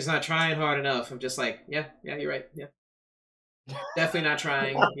 Jimmy's not trying hard enough. I'm just like, yeah, you're right. Yeah. Definitely not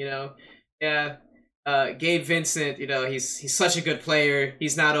trying, Gabe Vincent, he's such a good player.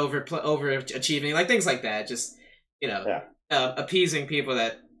 He's not overachieving, like things like that. Just, appeasing people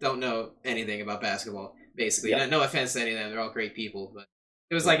that don't know anything about basketball, basically. No offense to any of them. They're all great people. But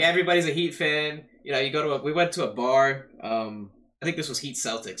it was like everybody's a Heat fan. We went to a bar. I think this was Heat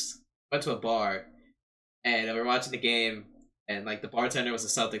Celtics. Went to a bar, and we were watching the game, and like the bartender was a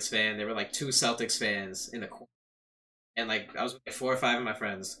Celtics fan. There were like two Celtics fans in the corner. And like I was with 4 or 5 of my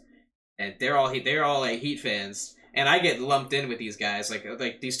friends, and they're all like Heat fans, and I get lumped in with these guys,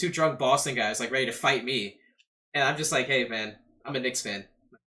 like these 2 drunk Boston guys, like ready to fight me, and I'm just like, hey man, I'm a Knicks fan.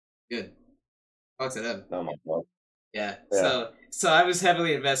 Good, talk to them. Oh my God. Yeah. So I was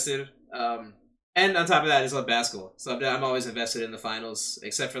heavily invested, and on top of that, I just love basketball, so I'm always invested in the finals,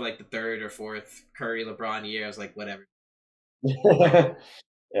 except for like the 3rd or 4th Curry LeBron year. I was like, whatever.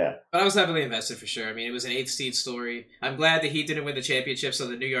 Yeah. But I was heavily invested for sure. I mean, it was an 8th seed story. I'm glad the Heat didn't win the championship, so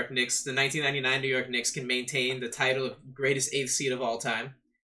the New York Knicks, the 1999 New York Knicks, can maintain the title of greatest 8th seed of all time.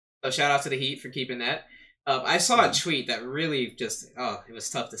 So shout out to the Heat for keeping that. I saw a tweet that really just, it was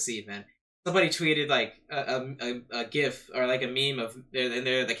tough to see, man. Somebody tweeted like a GIF or like a meme of,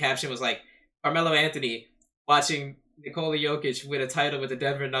 and the caption was like, Carmelo Anthony watching Nikola Jokic win a title with the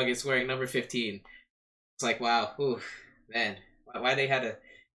Denver Nuggets wearing number 15. It's like, wow, ooh, man, why they had to...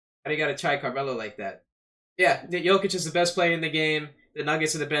 How do you gotta try Carmelo like that? Yeah, Jokic is the best player in the game. The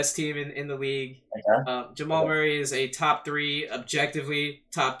Nuggets are the best team in the league. Okay. Jamal Murray is a top 3, objectively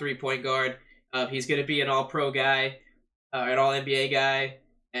top 3 point guard. He's gonna be an all-pro guy, an all-NBA guy,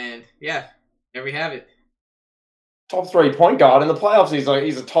 and yeah, there we have it. Top 3 point guard in the playoffs.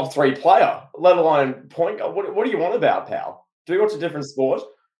 He's a top 3 player, let alone point guard. What do you want about, pal? Do you watch a different sport?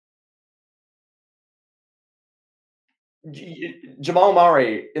 Jamal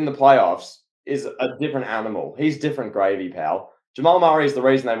Murray in the playoffs is a different animal. He's different gravy, pal. Jamal Murray is the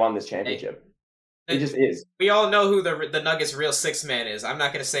reason they won this championship. He just is. We all know who the Nuggets' real sixth man is. I'm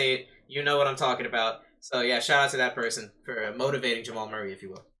not gonna say it. You know what I'm talking about. So yeah, shout out to that person for motivating Jamal Murray, if you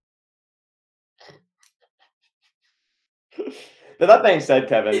will. But that being said,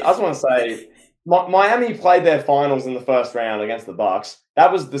 Kevin, I just want to say Miami played their finals in the first round against the Bucks.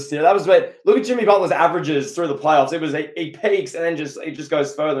 That was where look at Jimmy Butler's averages through the playoffs. It was he peaks and then it just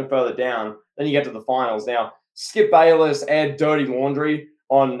goes further and further down. Then you get to the finals. Now Skip Bayless aired dirty laundry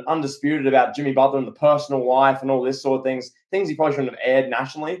on Undisputed about Jimmy Butler and the personal life and all this sort of things he probably shouldn't have aired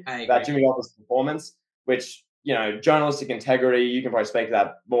nationally about Jimmy Butler's performance, which, journalistic integrity, you can probably speak to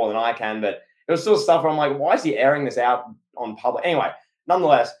that more than I can, but it was still stuff where I'm like, why is he airing this out on public? Anyway,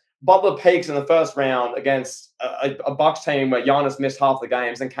 nonetheless, Butler peaks in the first round against a Bucks team where Giannis missed half the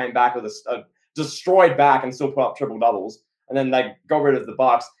games and came back with a destroyed back and still put up triple doubles. And then they got rid of the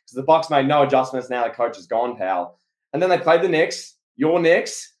Bucks because the Bucks made no adjustments. Now the coach is gone, pal. And then they played the Knicks, your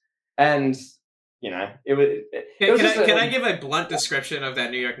Knicks, and it was. Can I give a blunt description of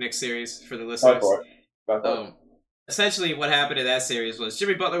that New York Knicks series for the listeners? Go for it. Essentially, what happened in that series was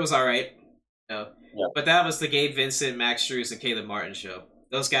Jimmy Butler was all right, but that was the Gabe Vincent, Max Strus, and Caleb Martin show.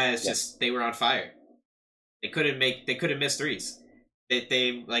 Those guys they were on fire. They couldn't miss threes. I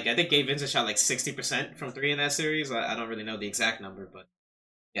think Gabe Vincent shot like 60% from three in that series. I don't really know the exact number, but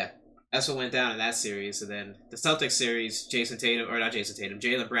yeah, that's what went down in that series. And then the Celtics series,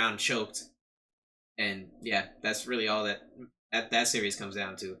 Jaylen Brown choked, and yeah, that's really all that series comes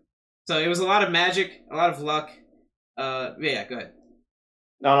down to. So it was a lot of magic, a lot of luck. Yeah, go ahead.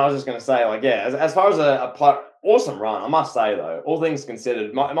 No, I was just going to say, as far as a awesome run, I must say, though, all things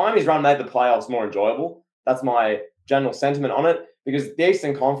considered, Miami's run made the playoffs more enjoyable. That's my general sentiment on it, because the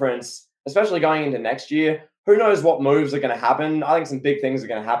Eastern Conference, especially going into next year, who knows what moves are going to happen. I think some big things are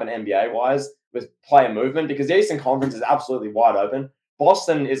going to happen NBA-wise with player movement, because the Eastern Conference is absolutely wide open.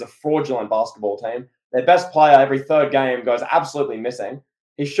 Boston is a fraudulent basketball team. Their best player every third game goes absolutely missing.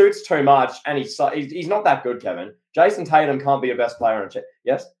 He shoots too much, and he's not that good, Kevin. Jason Tatum can't be your best player.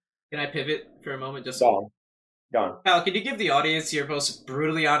 Yes? Can I pivot for a moment? Go on. Pal, can you give the audience your most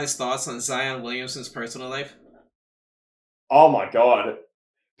brutally honest thoughts on Zion Williamson's personal life? Oh, my God.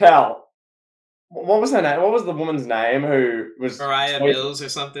 Pal, what was her name? What was the woman's name who was... Mariah Mills or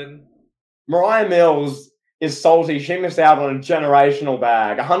something? Mariah Mills is salty. She missed out on a generational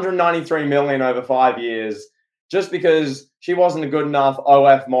bag. $193 million over 5 years just because she wasn't a good enough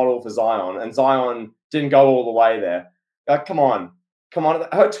OF model for Zion, and Zion didn't go all the way there. Come on.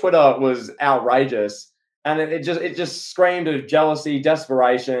 Her Twitter was outrageous, and it just screamed of jealousy,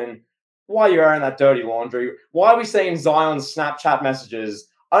 desperation. Why are you airing that dirty laundry? Why are we seeing Zion's Snapchat messages?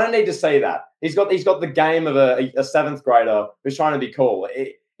 I don't need to see that. He's got the game of a seventh grader who's trying to be cool.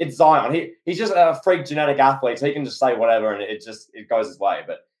 It's Zion. He's just a freak genetic athlete, so he can just say whatever, and it goes his way.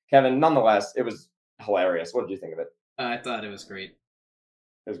 But Kevin, nonetheless, it was hilarious. What did you think of it? I thought it was great.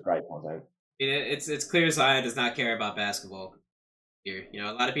 It was great content. It's clear Zion does not care about basketball here.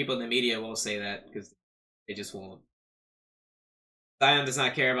 A lot of people in the media won't say that because they just won't. Zion does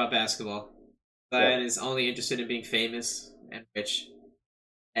not care about basketball. Zion is only interested in being famous and rich.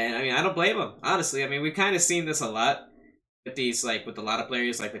 And I don't blame him, honestly. We've kind of seen this a lot with with a lot of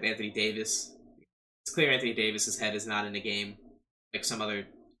players, like with Anthony Davis. It's clear Anthony Davis's head is not in the game like some other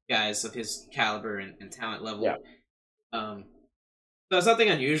guys of his caliber and talent level. Yeah. So it's nothing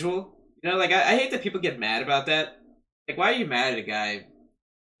unusual. I hate that people get mad about that. Like, why are you mad at a guy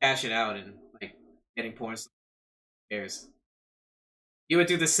cashing out and getting porn stars? Who cares? You would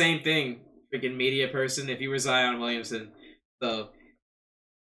do the same thing, freaking media person, if you were Zion Williamson. So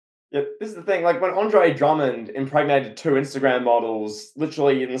yeah, this is the thing. Like when Andre Drummond impregnated 2 Instagram models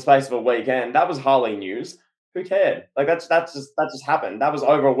literally in the space of a weekend, that was Harley news. Who cared? Like that just happened. That was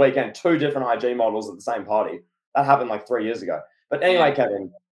over a weekend. 2 different IG models at the same party. That happened like 3 years ago. But anyway,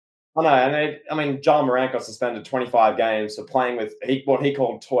 Kevin, I know. John Morant got suspended 25 games for playing with what he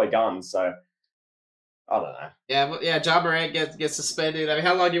called toy guns. So I don't know. Yeah, John Morant gets suspended.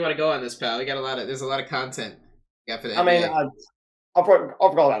 How long do you want to go on this, pal? There's a lot of content. For the NBA. I've got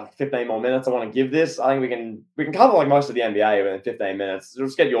about 15 more minutes I want to give this. I think we can cover most of the NBA within 15 minutes.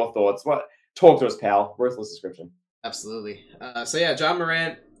 Just get your thoughts. Talk to us, pal. Ruthless description. Absolutely. So yeah, John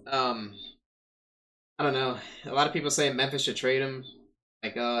Morant. I don't know. A lot of people say Memphis should trade him.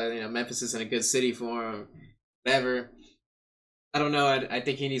 Memphis isn't a good city for him. Whatever. I don't know. I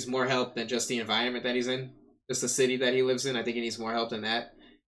think he needs more help than just the environment that he's in. Just the city that he lives in. I think he needs more help than that.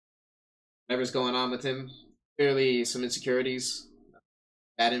 Whatever's going on with him. Clearly some insecurities.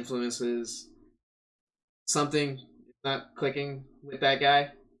 Bad influences. Something is not clicking with that guy.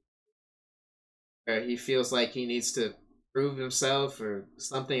 He feels like he needs to prove himself or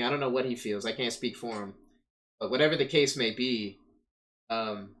something. I don't know what he feels. I can't speak for him. But whatever the case may be,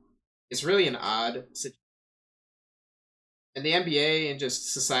 um, it's really an odd situation. And the NBA and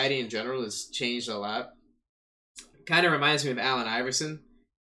just society in general has changed a lot. It kind of reminds me of Allen Iverson.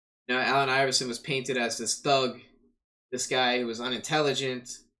 You know, Allen Iverson was painted as this thug, this guy who was unintelligent,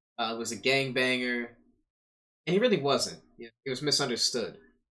 was a gangbanger, and he really wasn't. You know, he was misunderstood.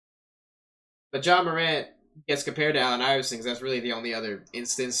 But John Morant gets compared to Allen Iverson because that's really the only other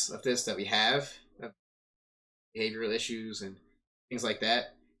instance of this that we have, of behavioral issues and things like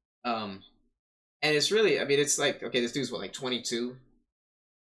that. Um, and it's really, I mean, it's like, okay, this dude's what, like 22?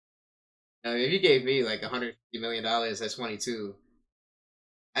 Now, if you gave me like $150 million at 22,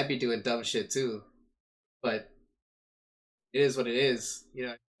 I'd be doing dumb shit too. But it is what it is. You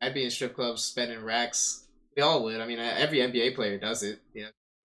know, I'd be in strip clubs spending racks. We all would. I mean, every NBA player does it. You know,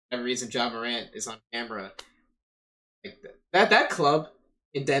 every reason John Morant is on camera. Like that club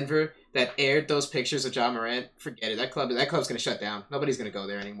in Denver that aired those pictures of John Morant, forget it. That club's gonna shut down. Nobody's gonna go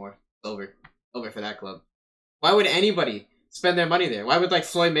there anymore. It's over for that club. Why would anybody spend their money there? Why would like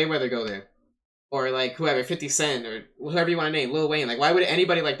Floyd Mayweather go there, or like whoever, 50 Cent, or whoever you want to name, Lil Wayne? Like, why would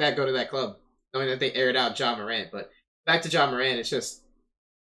anybody like that go to that club, knowing that they aired out John Morant? But back to John Morant, it's just,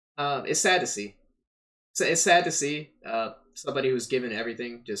 it's sad to see. It's sad to see somebody who's given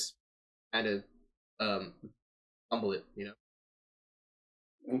everything just kind of fumble it, you know.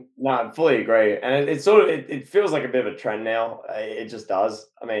 No, I fully agree, and it sort of it feels like a bit of a trend now. It just does.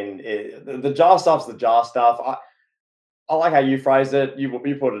 I mean, the jar stuff's the jar stuff. I like how you phrased it. You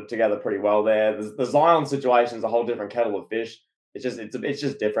put it together pretty well there. The Zion situation is a whole different kettle of fish. It's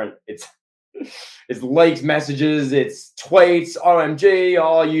just different. It's leaked messages, it's tweets. OMG!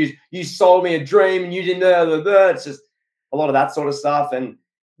 Oh, you sold me a dream and you didn't know. It's just a lot of that sort of stuff, and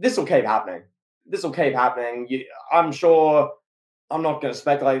this will keep happening. I'm sure. I'm not going to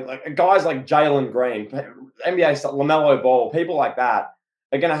speculate. Like guys like Jalen Green, NBA stuff, LaMelo Ball, people like that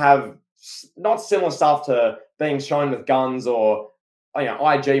are going to have not similar stuff to being shown with guns or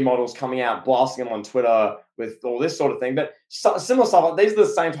IG models coming out blasting them on Twitter with all this sort of thing, but similar stuff. These are the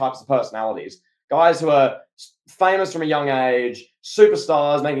same types of personalities. Guys who are famous from a young age,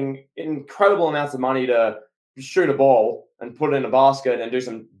 superstars making incredible amounts of money to shoot a ball and put it in a basket and do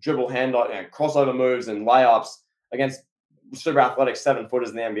some dribble hand crossover moves and layups against super athletic 7-footers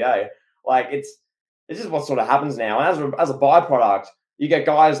in the NBA. Like it's just what sort of happens now. And as a byproduct, you get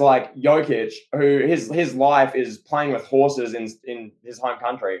guys like Jokic, who his life is playing with horses in his home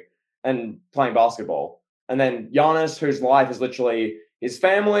country and playing basketball. And then Giannis, whose life is literally his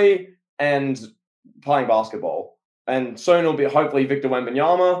family and playing basketball. And soon it'll be hopefully Victor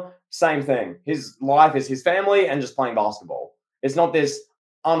Wembanyama, same thing. His life is his family and just playing basketball. It's not this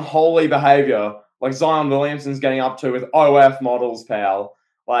unholy behavior like Zion Williamson's getting up to with OF models, pal.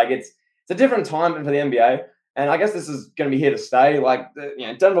 Like it's a different time for the NBA, and I guess this is going to be here to stay. Like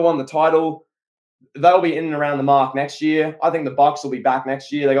Denver won the title; they'll be in and around the mark next year. I think the Bucks will be back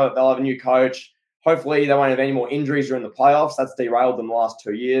next year. They'll have a new coach. Hopefully, they won't have any more injuries during the playoffs. That's derailed them the last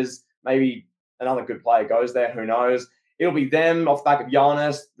 2 years. Maybe another good player goes there. Who knows? It'll be them off the back of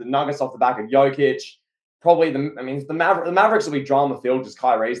Giannis, the Nuggets off the back of Jokic. Probably the Mavericks will be drama filled because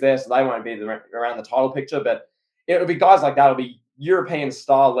Kyrie's there, so they won't be around the title picture. But it'll be guys like that. It'll be European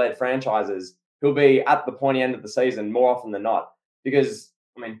style led franchises who'll be at the pointy end of the season more often than not. Because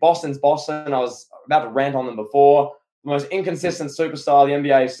Boston's Boston. I was about to rant on them before. The most inconsistent superstar the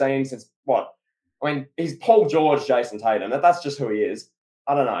NBA has seen since what? He's Paul George, Jason Tatum. That's just who he is.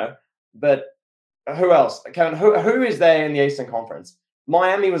 I don't know, but who else? Kevin, who is there in the Eastern Conference?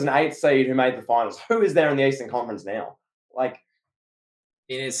 Miami was an 8th seed who made the finals. Who is there in the Eastern Conference now? Like,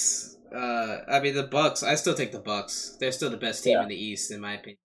 it is. The Bucks. I still take the Bucks. They're still the best team in the East, in my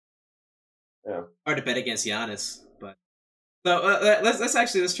opinion. Yeah. Hard to bet against Giannis, but so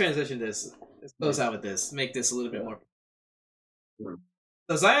let's transition this. Let's close out with this. Make this a little bit more.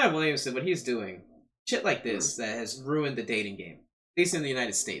 So Zion Williamson, what he's doing, shit like this that has ruined the dating game, at least in the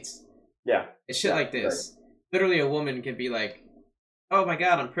United States. Yeah. It's shit like this. Right. Literally, a woman can be like, "Oh my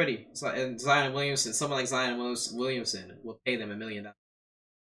God, I'm pretty." And Zion Williamson, someone like Zion Williamson, will pay them $1 million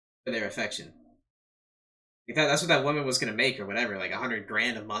for their affection. Like that's what that woman was gonna make, or whatever, like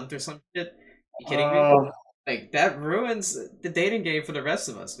 $100,000 a month or some shit. You kidding me? Like that ruins the dating game for the rest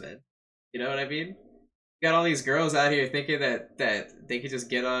of us, man. You know what I mean? You got all these girls out here thinking that they could just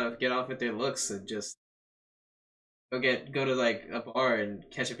get off with their looks and just go to like a bar and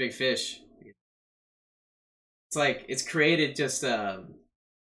catch a big fish. It's like it's created just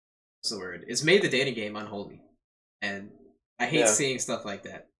what's the word? It's made the dating game unholy, and I hate seeing stuff like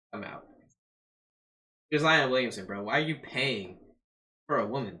that come out. You're Zion Williamson, bro. Why are you paying for a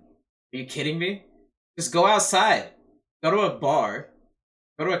woman? Are you kidding me? Just go outside. Go to a bar.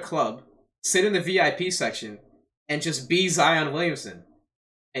 Go to a club. Sit in the VIP section. And just be Zion Williamson.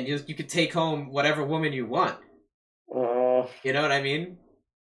 And you could take home whatever woman you want. You know what I mean?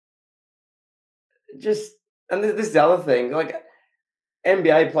 And this is the other thing. Like,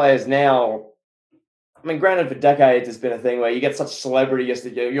 NBA players now, I mean, granted, for decades, it's been a thing where you get such celebrity.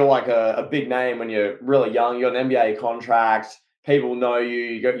 You're like a big name when you're really young. You got an NBA contract. People know you.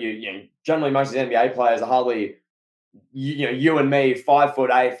 You know, generally, most of the NBA players are hardly, you and me,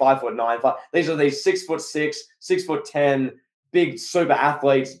 5'8", 5'9". These are these 6'6", 6'10", big super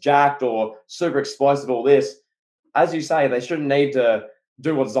athletes, jacked or super explosive. All this, as you say, they shouldn't need to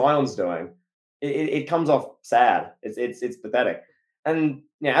do what Zion's doing. It comes off sad. It's pathetic. And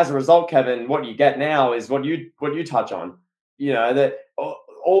as a result, Kevin, what you get now is what you touch on. You know that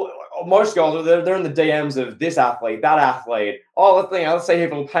most girls they're in the DMs of this athlete, that athlete. Oh, let's see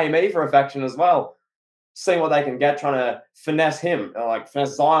if he'll pay me for affection as well. Seeing what they can get, trying to finesse him, like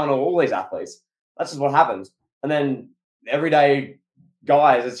finesse Zion or all these athletes. That's just what happens. And then everyday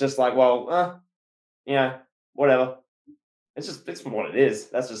guys, it's just like, well, whatever. It's what it is.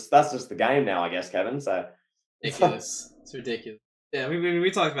 That's just the game now, I guess, Kevin. So ridiculous. It's ridiculous. Yeah, we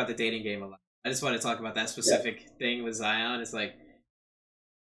talked about the dating game a lot. I just want to talk about that specific thing with Zion. It's like,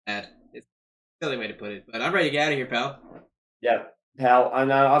 bad. It's a silly way to put it. But I'm ready to get out of here, pal. Yeah, pal. I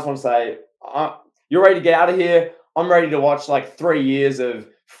know. I just want to say, you're ready to get out of here. I'm ready to watch like 3 years of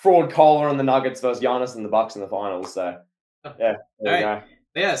fraud Kohler and the Nuggets versus Giannis and the Bucks in the finals. So, yeah. There you go.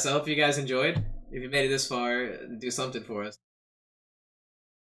 Yeah, so I hope you guys enjoyed. If you made it this far, do something for us.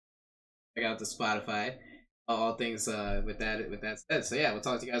 Check out the Spotify. All things with that said. So yeah, we'll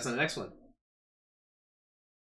talk to you guys on the next one.